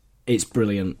 and It's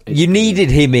brilliant. It's You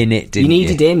needed him in it, didn't you? You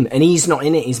needed him, and he's not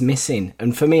in it. He's missing.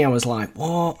 And for me, I was like,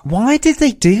 what? Why did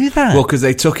they do that? Well, because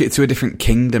they took it to a different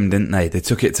kingdom, didn't they? They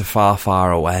took it to far,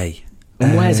 far away.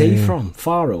 And where's he from?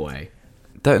 Far away.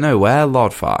 Don't know where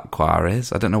Lord Farquhar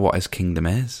is. I don't know what his kingdom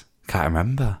is. Can't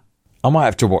remember. I might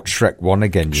have to watch Shrek 1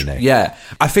 again, you know. Yeah,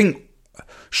 I think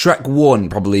Shrek 1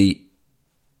 probably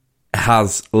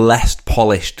has less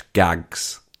polished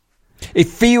gags. It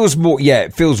feels more,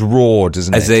 it feels raw,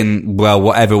 doesn't it? As in, well,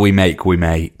 whatever we make, we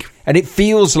make. And it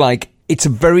feels like it's a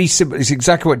very simple, it's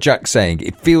exactly what Jack's saying.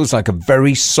 It feels like a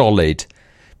very solid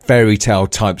fairy tale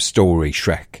type story,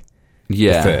 Shrek.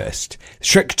 Yeah. First.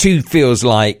 Shrek 2 feels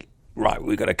like, right,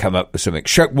 we've got to come up with something.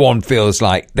 Shrek 1 feels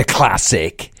like the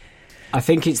classic. I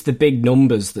think it's the big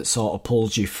numbers that sort of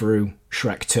pulls you through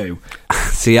Shrek 2.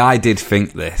 See, I did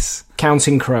think this.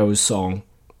 Counting Crows song,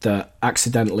 the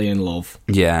Accidentally in Love.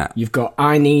 Yeah. You've got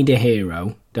I Need a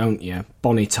Hero, don't you?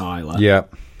 Bonnie Tyler. Yeah.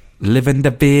 Living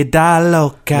the vida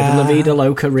loca. Living La Vida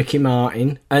Loca, Ricky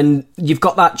Martin. And you've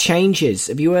got that Changes.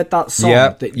 Have you heard that song? Yeah,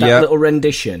 That yeah. little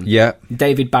rendition? Yeah.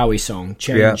 David Bowie song,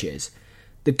 Changes.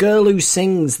 The girl who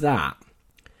sings that,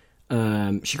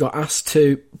 she got asked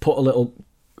to put a little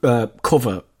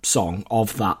cover song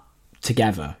of that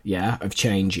together, of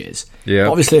Changes. Yeah.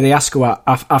 But obviously, they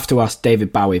have to ask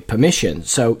David Bowie permission,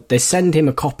 so they send him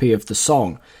a copy of the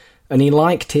song, and he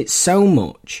liked it so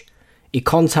much, he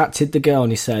contacted the girl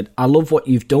and he said, "I love what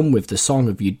you've done with the song.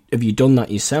 Have you done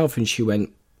that yourself?" And she went,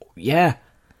 "Yeah."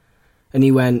 And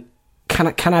he went,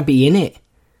 "Can I be in it?"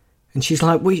 And she's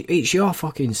like, "Well, it's your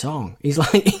fucking song." He's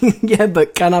like, "Yeah,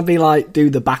 but can I be like, do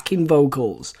the backing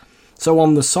vocals?" So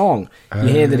on the song, you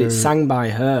hear that it's sang by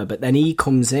her, but then he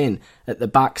comes in at the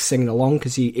back singing along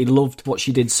because he loved what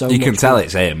she did so much. You can tell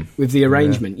it's him. With the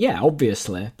arrangement. Yeah,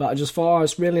 obviously. But I just thought,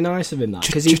 it's really nice of him that.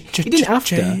 Because he didn't have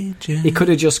to. He could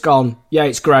have just gone, "Yeah,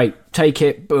 it's great, take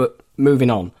it, but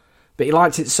moving on." But he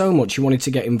liked it so much, he wanted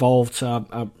to get involved, so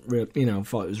I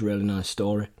thought it was a really nice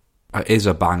story. It is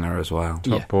a banger as well.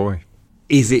 Top boy.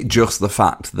 Is it just the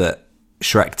fact that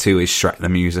Shrek 2 is Shrek the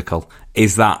Musical?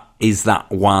 Is that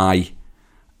why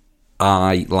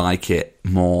I like it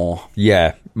more?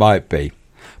 Yeah, might be.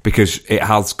 Because it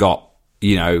has got,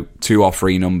 2 or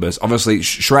 3 numbers. Obviously,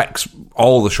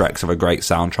 all the Shreks have a great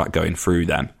soundtrack going through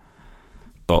them.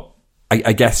 But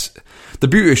I guess the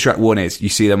beauty of Shrek 1 is you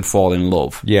see them fall in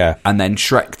love. Yeah. And then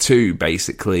Shrek 2,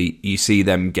 basically, you see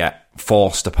them get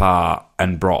forced apart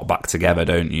and brought back together,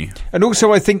 don't you? And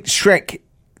also, I think Shrek,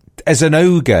 as an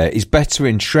ogre, is better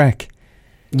in Shrek.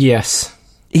 Yes.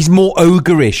 He's more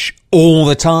ogreish all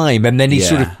the time, and then he Yeah.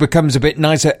 sort of becomes a bit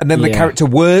nicer, and then the character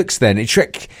works then. In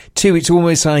Shrek 2, it's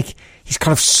almost like he's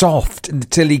kind of soft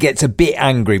until he gets a bit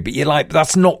angry, but you're like,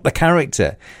 that's not the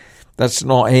character. That's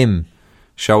not him.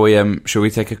 Shall we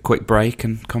take a quick break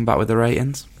and come back with the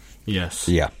ratings? Yes.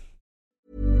 Yeah.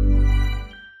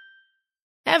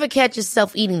 Ever catch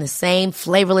yourself eating the same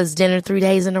flavorless dinner 3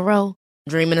 days in a row?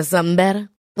 Dreaming of something better?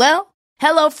 Well,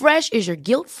 HelloFresh is your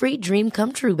guilt-free dream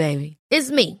come true, baby.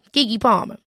 It's me, Keke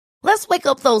Palmer. Let's wake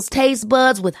up those taste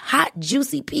buds with hot,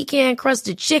 juicy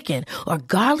pecan-crusted chicken or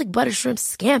garlic butter shrimp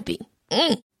scampi.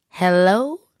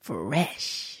 Hello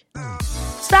Fresh.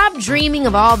 Stop dreaming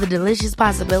of all the delicious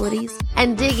possibilities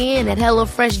and dig in at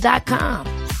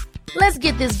HelloFresh.com. Let's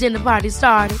get this dinner party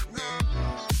started.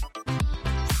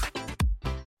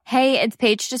 Hey, it's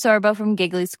Paige DeSorbo from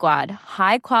Giggly Squad.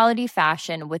 High quality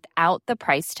fashion without the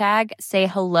price tag. Say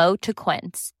hello to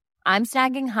Quince. I'm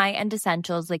snagging high-end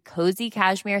essentials like cozy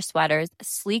cashmere sweaters,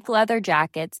 sleek leather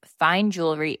jackets, fine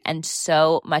jewelry, and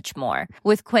so much more.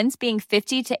 With Quince being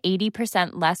 50 to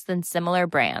 80% less than similar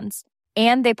brands.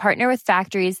 And they partner with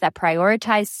factories that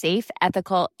prioritize safe,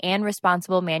 ethical, and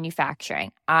responsible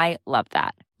manufacturing. I love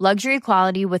that. Luxury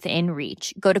quality within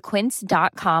reach. Go to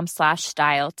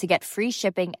quince.com/style to get free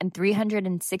shipping and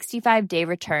 365-day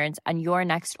returns on your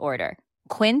next order.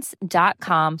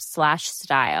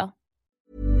 Quince.com/style.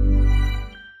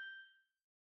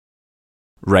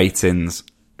 Ratings,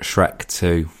 Shrek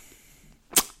 2.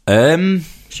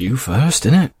 It's you first,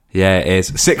 isn't it? Yeah, it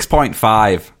is.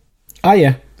 6.5. Oh,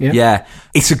 yeah. Yeah.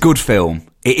 It's a good film.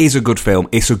 It is a good film.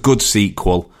 It's a good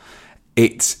sequel.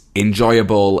 It's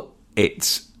enjoyable.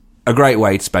 It's a great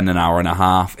way to spend an hour and a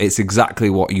half. It's exactly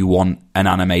what you want an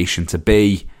animation to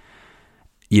be.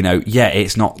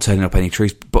 It's not turning up any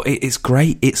trees, but it's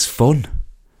great. It's fun.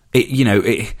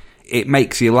 It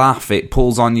makes you laugh. It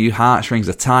pulls on your heartstrings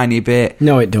a tiny bit.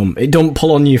 No, it don't. It don't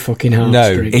pull on your fucking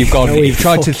heartstrings. No, you've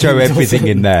tried to throw fucking everything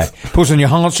doesn't. in there. Pulls on your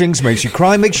heartstrings, makes you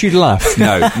cry, makes you laugh.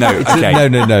 No, okay.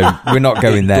 No, we're not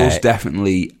going it there. Does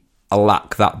definitely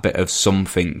lack that bit of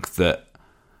something that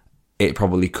it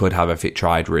probably could have if it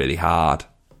tried really hard.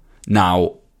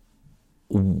 Now,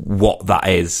 what that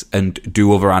is, and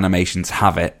do other animations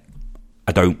have it?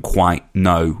 I don't quite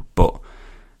know, but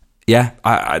yeah,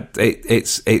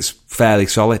 it's fairly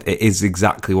solid. It is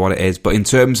exactly what it is. But in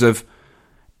terms of,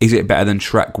 is it better than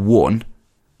Shrek 1?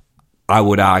 I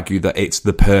would argue that it's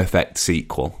the perfect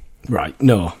sequel. Right,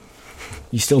 no.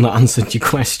 You still not answered your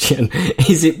question.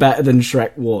 Is it better than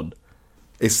Shrek 1?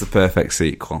 It's the perfect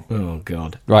sequel. Oh,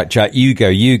 God. Right, Jack, you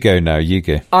go now, you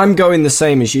go. I'm going the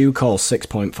same as you, Cole,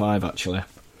 6.5, actually.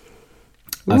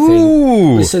 I Ooh.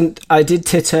 think. Listen, I did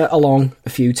titter along a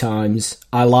few times.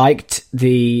 I liked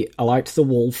the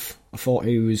wolf. I thought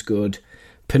he was good.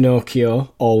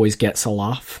 Pinocchio always gets a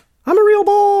laugh. I'm a real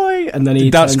boy, and then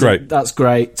he. That's turns great. That's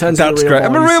great. Turns That's into a real great.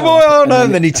 I'm boy a real himself, boy. Oh no!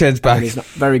 And then he turns back. and he's not,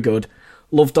 very good.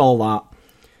 Loved all that.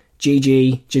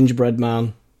 GG, Gingerbread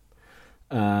Man.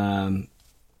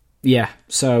 Yeah.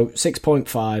 So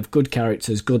 6.5. Good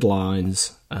characters, good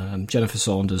lines. Jennifer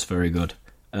Saunders, very good.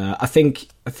 I think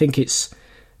it's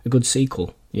a good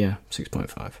sequel. Yeah,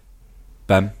 6.5.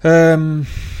 Ben?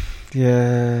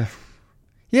 Yeah,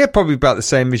 probably about the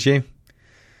same as you.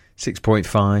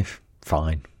 6.5.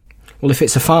 Fine. Well, if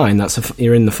it's a fine,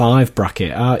 you're in the 5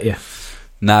 bracket, aren't you?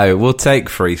 No, we'll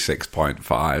take 3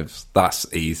 6.5s.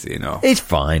 That's easy enough. It's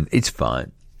fine.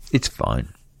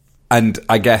 And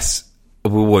I guess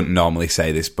we wouldn't normally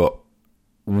say this, but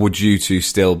would you two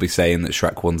still be saying that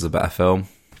Shrek 1's a better film?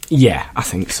 Yeah, I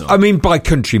think so. I mean, by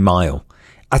country mile.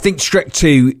 I think Shrek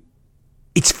 2,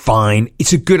 it's fine.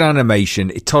 It's a good animation.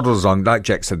 It toddles on. Like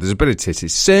Jack said, there's a bit of tits.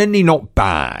 It's certainly not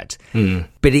bad,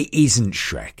 but it isn't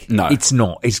Shrek. No. It's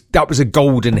not. That was a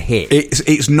golden hit.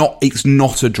 It's not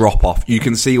a drop-off. You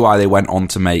can see why they went on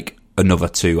to make another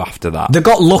 2 after that. They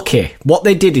got lucky. What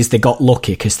they did is they got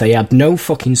lucky because they had no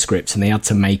fucking scripts and they had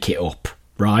to make it up,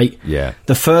 right? Yeah.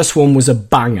 The first one was a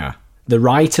banger. The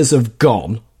writers have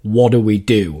gone, what do we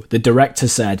do? The director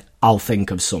said, I'll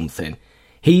think of something.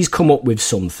 He's come up with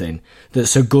something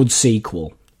that's a good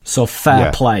sequel. So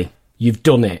fair play. You've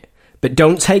done it. But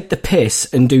don't take the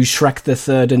piss and do Shrek the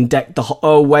Third and deck the...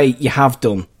 Oh, wait, you have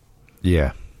done.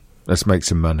 Yeah. Let's make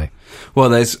some money. Well,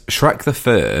 there's Shrek the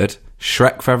Third,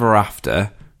 Shrek Forever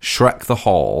After, Shrek the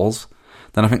Halls.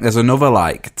 Then I think there's another,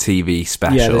 TV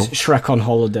special. Yeah, there's Shrek on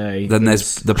Holiday. Then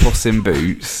there's the Puss in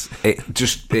Boots.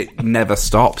 It never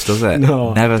stops, does it?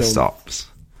 No, never don't. stops.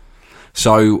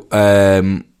 So,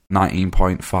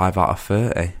 19.5 out of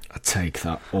 30. I'd take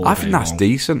that all I think day that's long.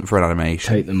 decent for an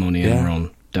animation. Take the money and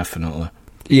run, definitely.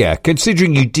 Yeah,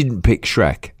 considering you didn't pick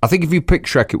Shrek. I think if you picked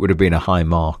Shrek, it would have been a high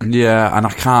mark. Yeah, and I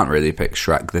can't really pick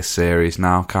Shrek this series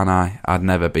now, can I? I'd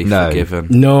never be forgiven.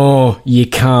 No, you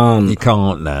can't. You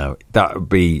can't now. That would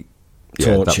be...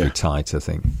 Torture. That'd be tight, I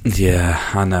think. Yeah,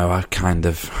 I know. I've kind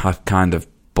of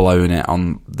blown it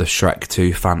on the Shrek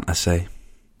 2 fantasy.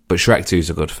 But Shrek 2 is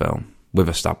a good film. We've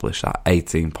established that.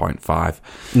 18.5.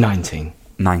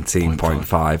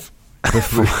 19.5.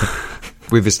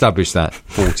 We've established that.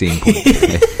 14.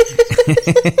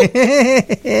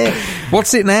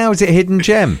 What's it now? Is it Hidden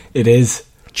Gem? It is.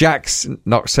 Jack's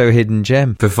Not So Hidden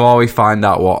Gem. Before we find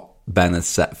out what Ben has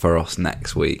set for us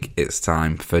next week, it's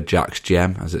time for Jack's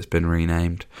Gem, as it's been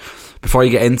renamed. Before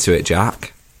you get into it,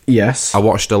 Jack, Yes. I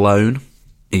watched Alone.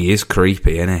 He is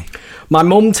creepy, isn't he? My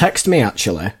mum texted me,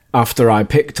 actually, after I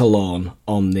picked Alone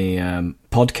on the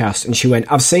podcast, and she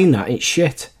went, I've seen that, it's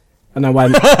shit. And I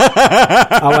went,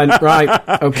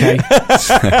 right, okay.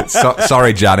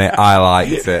 Sorry, Janet, I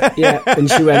liked it. Yeah,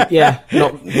 and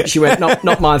she went,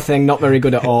 not my thing, not very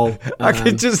good at all. I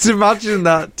can just imagine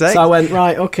that text. So I went,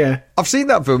 right, okay. I've seen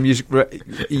that film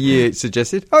you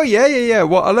suggested. Oh, yeah.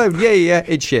 What, Alone? Yeah,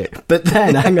 it's shit. But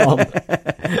then, hang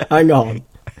on.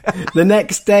 The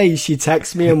next day, she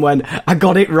texted me and went, I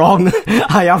got it wrong.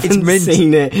 I haven't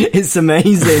seen it. It's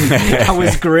amazing. I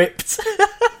was gripped.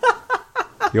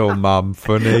 Your mum,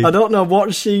 funny. I don't know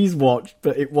what she's watched,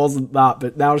 but it wasn't that.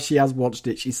 But now she has watched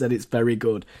it. She said it's very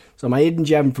good. So my hidden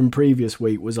gem from previous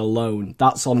week was Alone.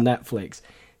 That's on Netflix.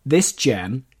 This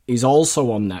gem is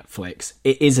also on Netflix.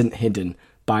 It isn't hidden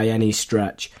by any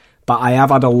stretch. But I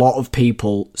have had a lot of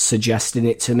people suggesting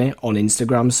it to me on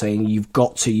Instagram, saying you've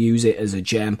got to use it as a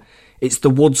gem. It's the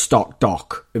Woodstock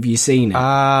doc. Have you seen it?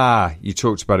 Ah, you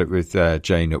talked about it with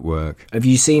Jane at work. Have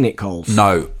you seen it, Coles?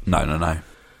 No.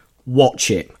 Watch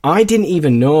it. I didn't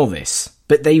even know this,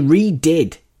 but they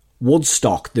redid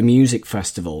Woodstock, the music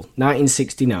festival,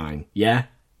 1969, yeah?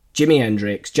 Jimi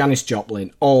Hendrix, Janis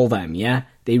Joplin, all them, yeah?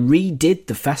 They redid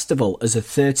the festival as a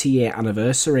 30-year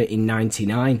anniversary in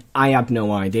 99. I had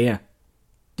no idea.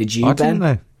 Did you, I Ben?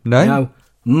 didn't know. No.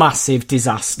 Massive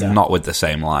disaster. Not with the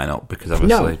same lineup, because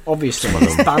obviously... No, obviously.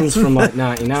 It's bands from like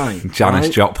 99. Janis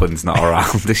right? Joplin's not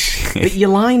around this shit. But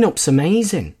your lineup's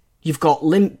amazing. You've got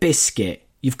Limp Bizkit,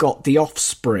 you've got The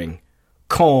Offspring,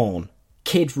 Korn,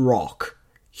 Kid Rock,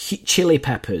 Chili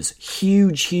Peppers,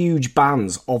 huge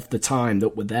bands of the time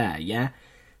that were there, yeah?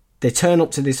 They turn up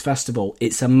to this festival,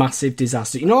 it's a massive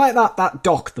disaster. You know like that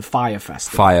doc, the Fyre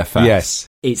Festival? Fyre Fest. Yes.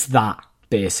 It's that,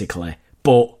 basically.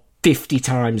 But 50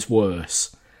 times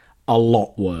worse. A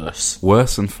lot worse.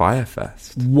 Worse than Fyre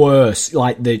Fest. Worse.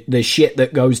 Like, the shit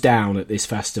that goes down at this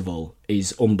festival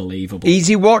is unbelievable.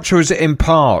 Easy watch, or is it in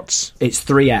parts? It's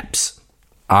 3 eps.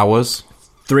 Hours?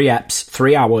 3 eps,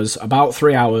 3 hours, about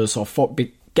 3 hours, or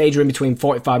gauging between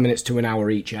 45 minutes to an hour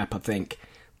each ep, I think.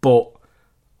 But,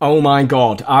 oh my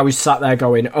God, I was sat there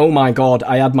going, oh my God,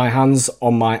 I had my hands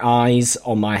on my eyes,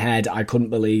 on my head. I couldn't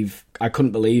believe it. I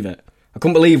couldn't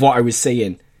believe what I was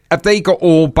seeing. Have they got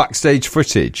all backstage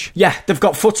footage? Yeah, they've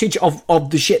got footage of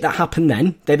the shit that happened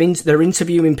then. They're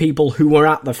interviewing people who were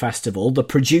at the festival, the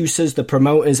producers, the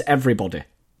promoters, everybody.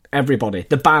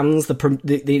 The bands,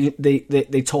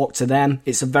 they talk to them.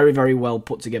 It's a very, very well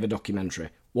put together documentary.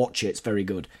 Watch it, it's very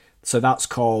good. So that's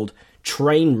called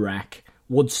Trainwreck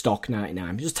Woodstock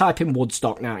 99. Just type in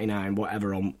Woodstock 99,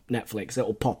 whatever, on Netflix.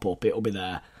 It'll pop up, it'll be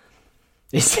there.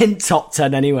 It's in top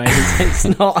 10 anyway. It's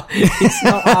not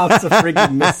hard to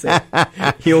friggin' miss it.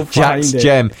 You'll find Jack's it.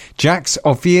 gem. Jack's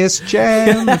obvious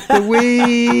gem of the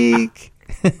week.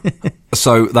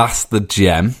 So that's the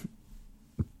gem.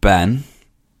 Ben,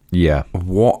 Yeah.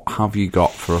 what have you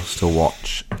got for us to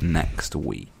watch next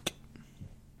week?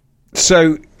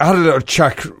 So I had a little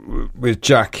chat with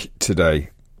Jack today.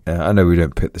 I know we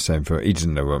don't pick the same film. He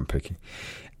doesn't know what I'm picking.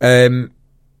 And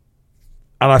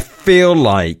I feel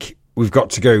like we've got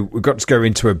to go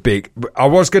into a big... I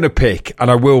was going to pick, and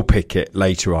I will pick it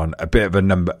later on, a bit of a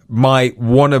number.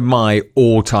 One of my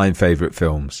all-time favourite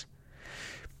films.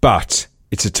 But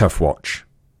it's a tough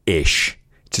watch-ish.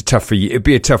 It'd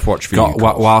be a tough watch for you.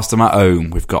 Whilst I'm at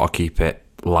home, we've got to keep it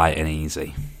light and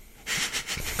easy.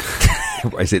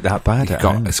 Is it that bad?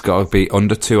 It's got to be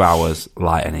under 2 hours,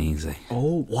 light and easy.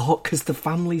 Oh, what? Because the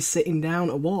family's sitting down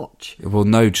to watch? Well,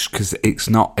 no, just because it's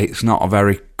not a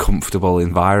very comfortable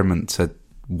environment to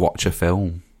watch a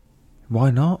film.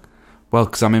 Why not? Well,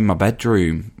 because I'm in my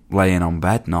bedroom, laying on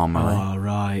bed normally. Oh,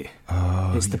 right.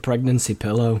 It's the pregnancy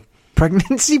pillow.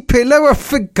 Pregnancy pillow? I've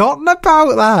forgotten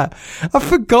about that.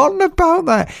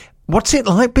 What's it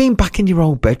like being back in your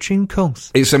old bedroom,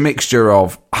 Coles? It's a mixture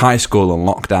of high school and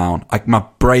lockdown. Like, my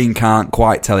brain can't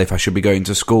quite tell if I should be going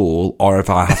to school or if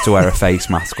I have to wear a face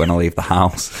mask when I leave the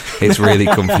house. It's really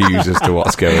confused as to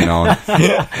what's going on.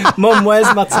 Mum,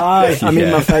 where's my tie? I'm in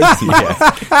my face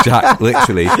mask. Yeah. Jack,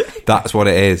 literally, that's what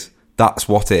it is. That's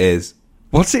what it is.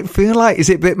 What's it feel like? Is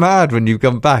it a bit mad when you've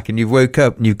gone back and you've woke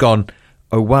up and you've gone,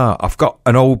 oh wow, I've got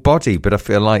an old body, but I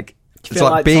feel like it's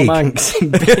like big. Tom Hanks in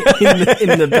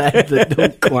the bed that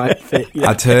don't quite fit yet.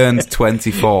 I turned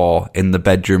 24 in the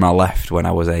bedroom I left when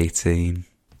I was 18.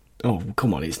 Oh,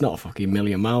 come on, it's not a fucking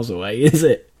million miles away, is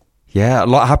it? Yeah, a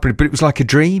lot happened, but it was like a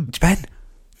dream. Ben,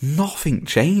 nothing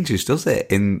changes, does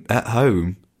it, at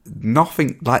home?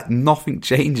 Nothing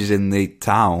changes in the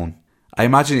town. I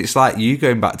imagine it's like you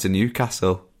going back to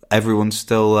Newcastle. Everyone's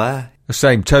still there.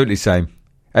 Same, totally same.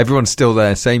 Everyone's still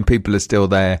there. Same people are still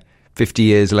there 50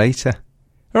 years later.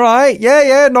 All right,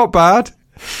 yeah, not bad.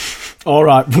 All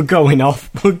right, we're going off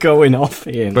here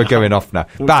now. We're going off now.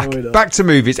 Back to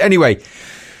movies. Anyway,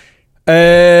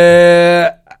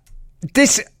 I've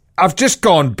just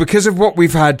gone because of what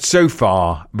we've had so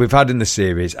far, we've had in the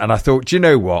series, and I thought, do you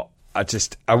know what? I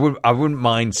wouldn't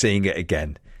mind seeing it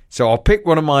again. So I'll pick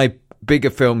one of my bigger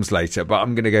films later, but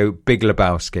I'm going to go Big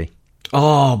Lebowski.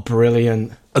 Oh,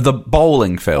 brilliant. The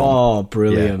bowling film. Oh,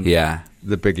 brilliant. Yeah.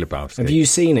 The Big Lebowski. Have you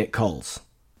seen it, Coles?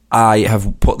 I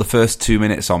have put the first 2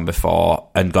 minutes on before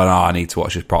and gone, I need to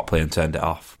watch this properly, and turned it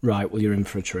off. Right, well, you're in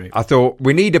for a treat. I thought,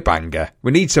 we need a banger.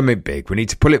 We need something big. We need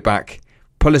to pull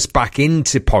us back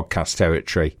into podcast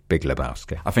territory. Big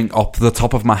Lebowski. I think off the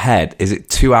top of my head, is it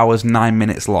 2 hours, 9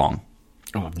 minutes long?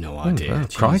 Oh, I've no idea.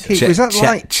 Crikey. Was that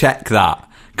like... Check that,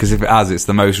 because if it has, it's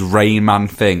the most Rain Man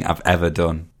thing I've ever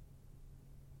done.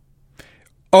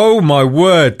 Oh my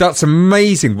word, that's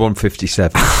amazing.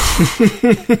 157.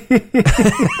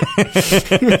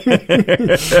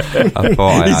 I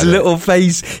thought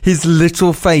his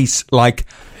little face, like,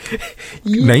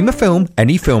 name a film,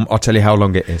 any film, I'll tell you how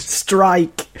long it is.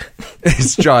 Strike.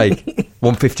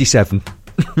 157.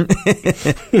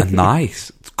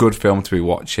 Nice. It's a good film to be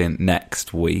watching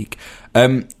next week.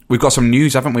 We've got some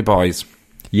news, haven't we, boys?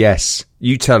 Yes.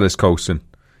 You tell us, Coulson.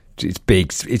 It's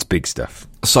big stuff.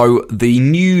 So the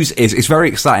news is, it's very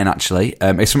exciting actually.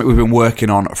 It's something we've been working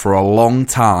on for a long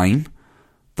time.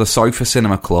 The Sofa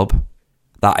Cinema Club,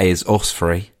 that is us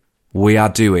three, we are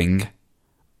doing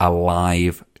a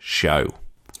live show.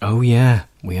 Oh yeah,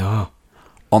 we are.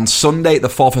 On Sunday, the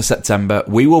 4th of September,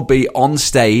 we will be on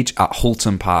stage at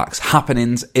Hulton Park's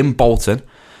Happenings in Bolton.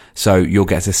 So you'll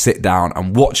get to sit down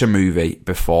and watch a movie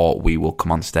before we will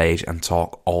come on stage and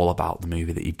talk all about the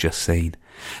movie that you've just seen.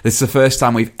 This is the first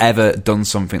time we've ever done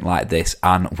something like this,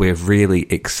 and we're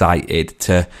really excited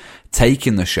to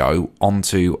taking the show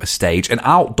onto a stage, an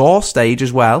outdoor stage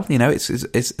as well. You know,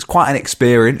 it's quite an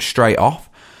experience straight off.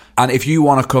 And if you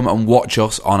want to come and watch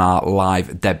us on our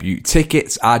live debut,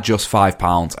 tickets are just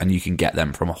 £5 and you can get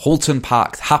them from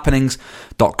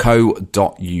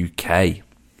hultonparkhappenings.co.uk.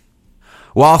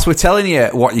 Whilst we're telling you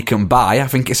what you can buy, I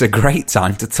think it's a great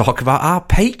time to talk about our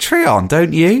Patreon,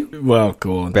 don't you? Well,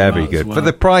 go on. Very good. Well. For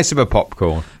the price of a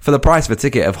popcorn. For the price of a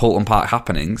ticket of Hulton Park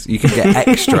Happenings, you can get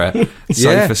extra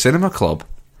Sofa Cinema Club.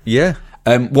 Yeah.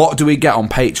 What do we get on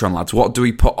Patreon, lads? What do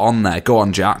we put on there? Go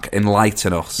on, Jack.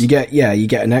 Enlighten us. You get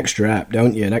an extra app,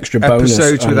 don't you? An extra bonus.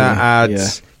 Episodes without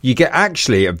ads. Yeah. You get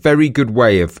actually a very good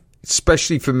way of,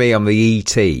 especially for me on the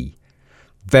ET,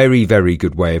 very, very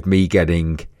good way of me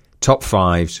getting top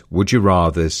fives, would you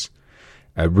rathers,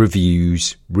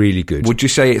 reviews, really good. Would you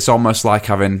say it's almost like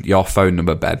having your phone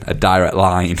number, Ben, a direct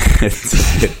line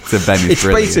to Ben? It's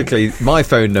basically my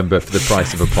phone number for the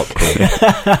price of a popcorn.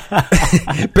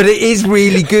 But it is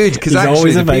really good because actually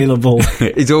always available.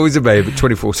 It's always available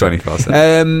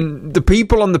 24/7. The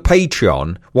people on the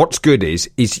Patreon, what's good is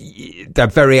they're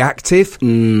very active,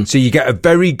 so you get a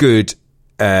very good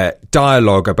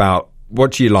dialogue about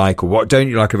what do you like or what don't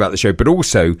you like about the show, but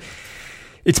also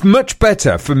it's much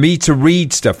better for me to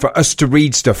read stuff, for us to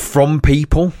read stuff from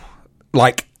people,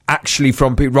 like actually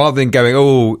from people, rather than going,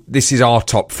 oh, this is our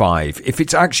top 5. If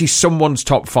it's actually someone's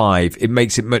top 5, it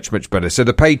makes it much, much better. So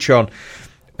the Patreon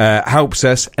helps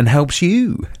us and helps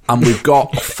you. And we've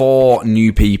got 4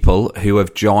 new people who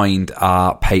have joined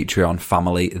our Patreon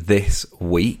family this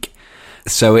week.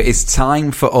 So it is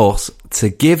time for us to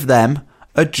give them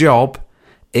a job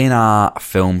in our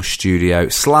film studio /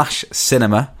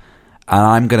 cinema. And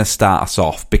I'm going to start us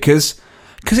off because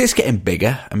it's getting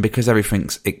bigger and because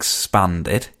everything's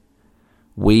expanded.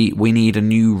 We need a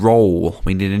new role.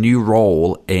 We need a new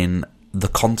role in the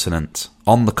continent,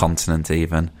 on the continent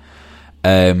even.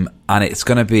 And it's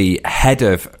going to be head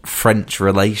of French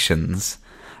relations.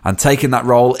 And taking that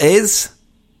role is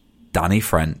Danny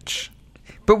French.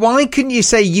 But why couldn't you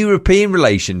say European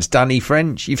relations, Danny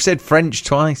French? You've said French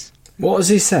twice. What has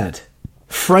he said?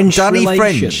 French Danny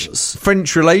relations.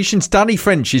 French relations. Danny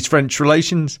French is French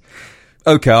relations.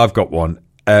 Okay, I've got one.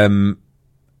 This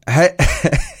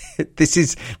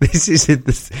is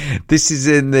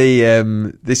in the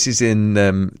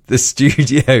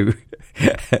studio.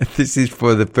 This is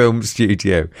for the film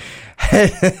studio.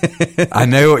 I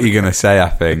know what you're going to say, I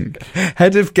think.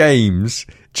 Head of games,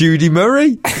 Judy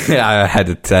Murray. Yeah, head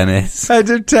of tennis. Head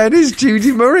of tennis,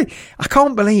 Judy Murray. I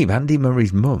can't believe Andy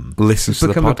Murray's mum listens to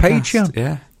the podcast. Become a Patreon.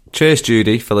 Yeah. Cheers,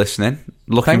 Judy, for listening.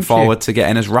 Looking forward to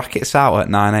getting his rackets out at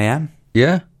 9 a.m.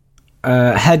 Yeah.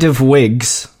 Head of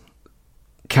wigs,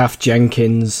 Kath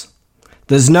Jenkins.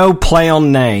 There's no play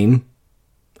on name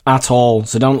at all,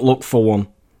 so don't look for one.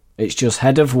 It's just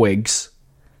head of wigs.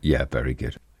 Yeah, very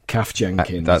good. Kath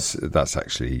Jenkins. That's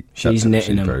actually she's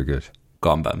knitting them. Very good. Go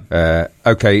on, Ben.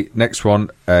 Okay, next one.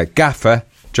 Gaffer,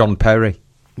 John Perry.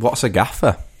 What's a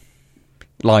gaffer?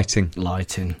 Lighting.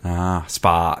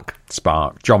 Spark,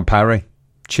 John Parry.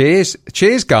 Cheers,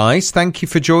 guys. Thank you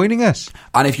for joining us.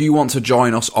 And if you want to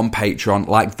join us on Patreon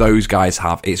like those guys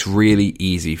have, it's really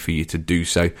easy for you to do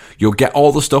so. You'll get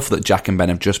all the stuff that Jack and Ben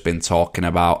have just been talking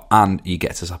about, and you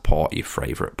get to support your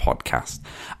favourite podcast.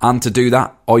 And to do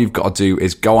that, all you've got to do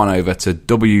is go on over to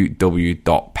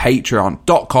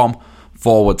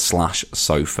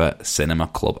www.patreon.com/Sofa Cinema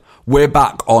Club. We're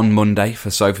back on Monday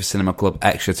for Sofa Cinema Club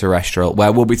Extraterrestrial,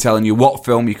 where we'll be telling you what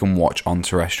film you can watch on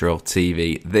terrestrial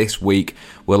TV this week.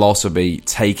 We'll also be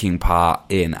taking part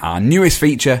in our newest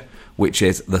feature, which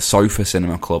is the Sofa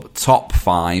Cinema Club Top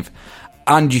 5.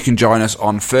 And you can join us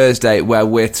on Thursday, where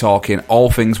we're talking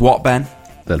all things what, Ben?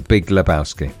 The Big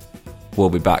Lebowski. We'll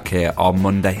be back here on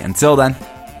Monday. Until then,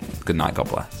 good night, God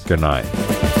bless. Good night.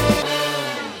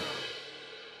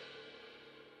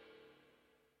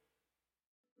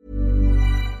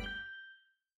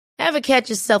 Ever catch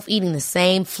yourself eating the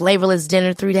same flavorless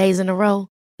dinner 3 days in a row?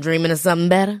 Dreaming of something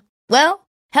better? Well,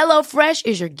 HelloFresh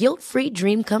is your guilt-free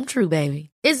dream come true, baby.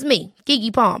 It's me,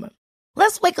 Keke Palmer.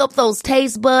 Let's wake up those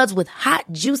taste buds with hot,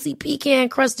 juicy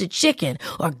pecan-crusted chicken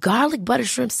or garlic butter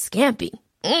shrimp scampi.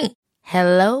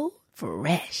 Hello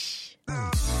Fresh.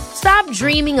 Stop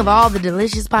dreaming of all the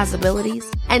delicious possibilities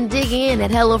and dig in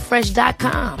at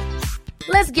HelloFresh.com.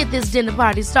 Let's get this dinner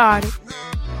party started.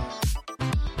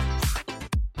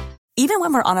 Even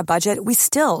when we're on a budget, we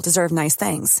still deserve nice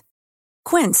things.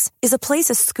 Quince is a place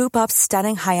to scoop up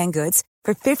stunning high-end goods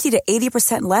for 50 to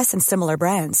 80% less than similar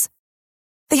brands.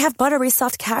 They have buttery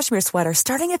soft cashmere sweaters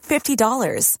starting at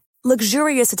 $50,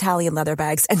 luxurious Italian leather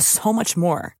bags, and so much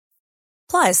more.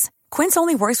 Plus, Quince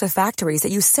only works with factories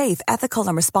that use safe, ethical,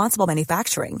 and responsible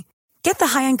manufacturing. Get the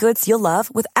high-end goods you'll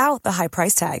love without the high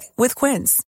price tag with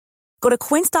Quince. Go to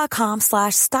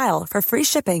quince.com/style for free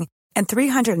shipping and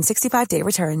 365-day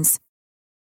returns.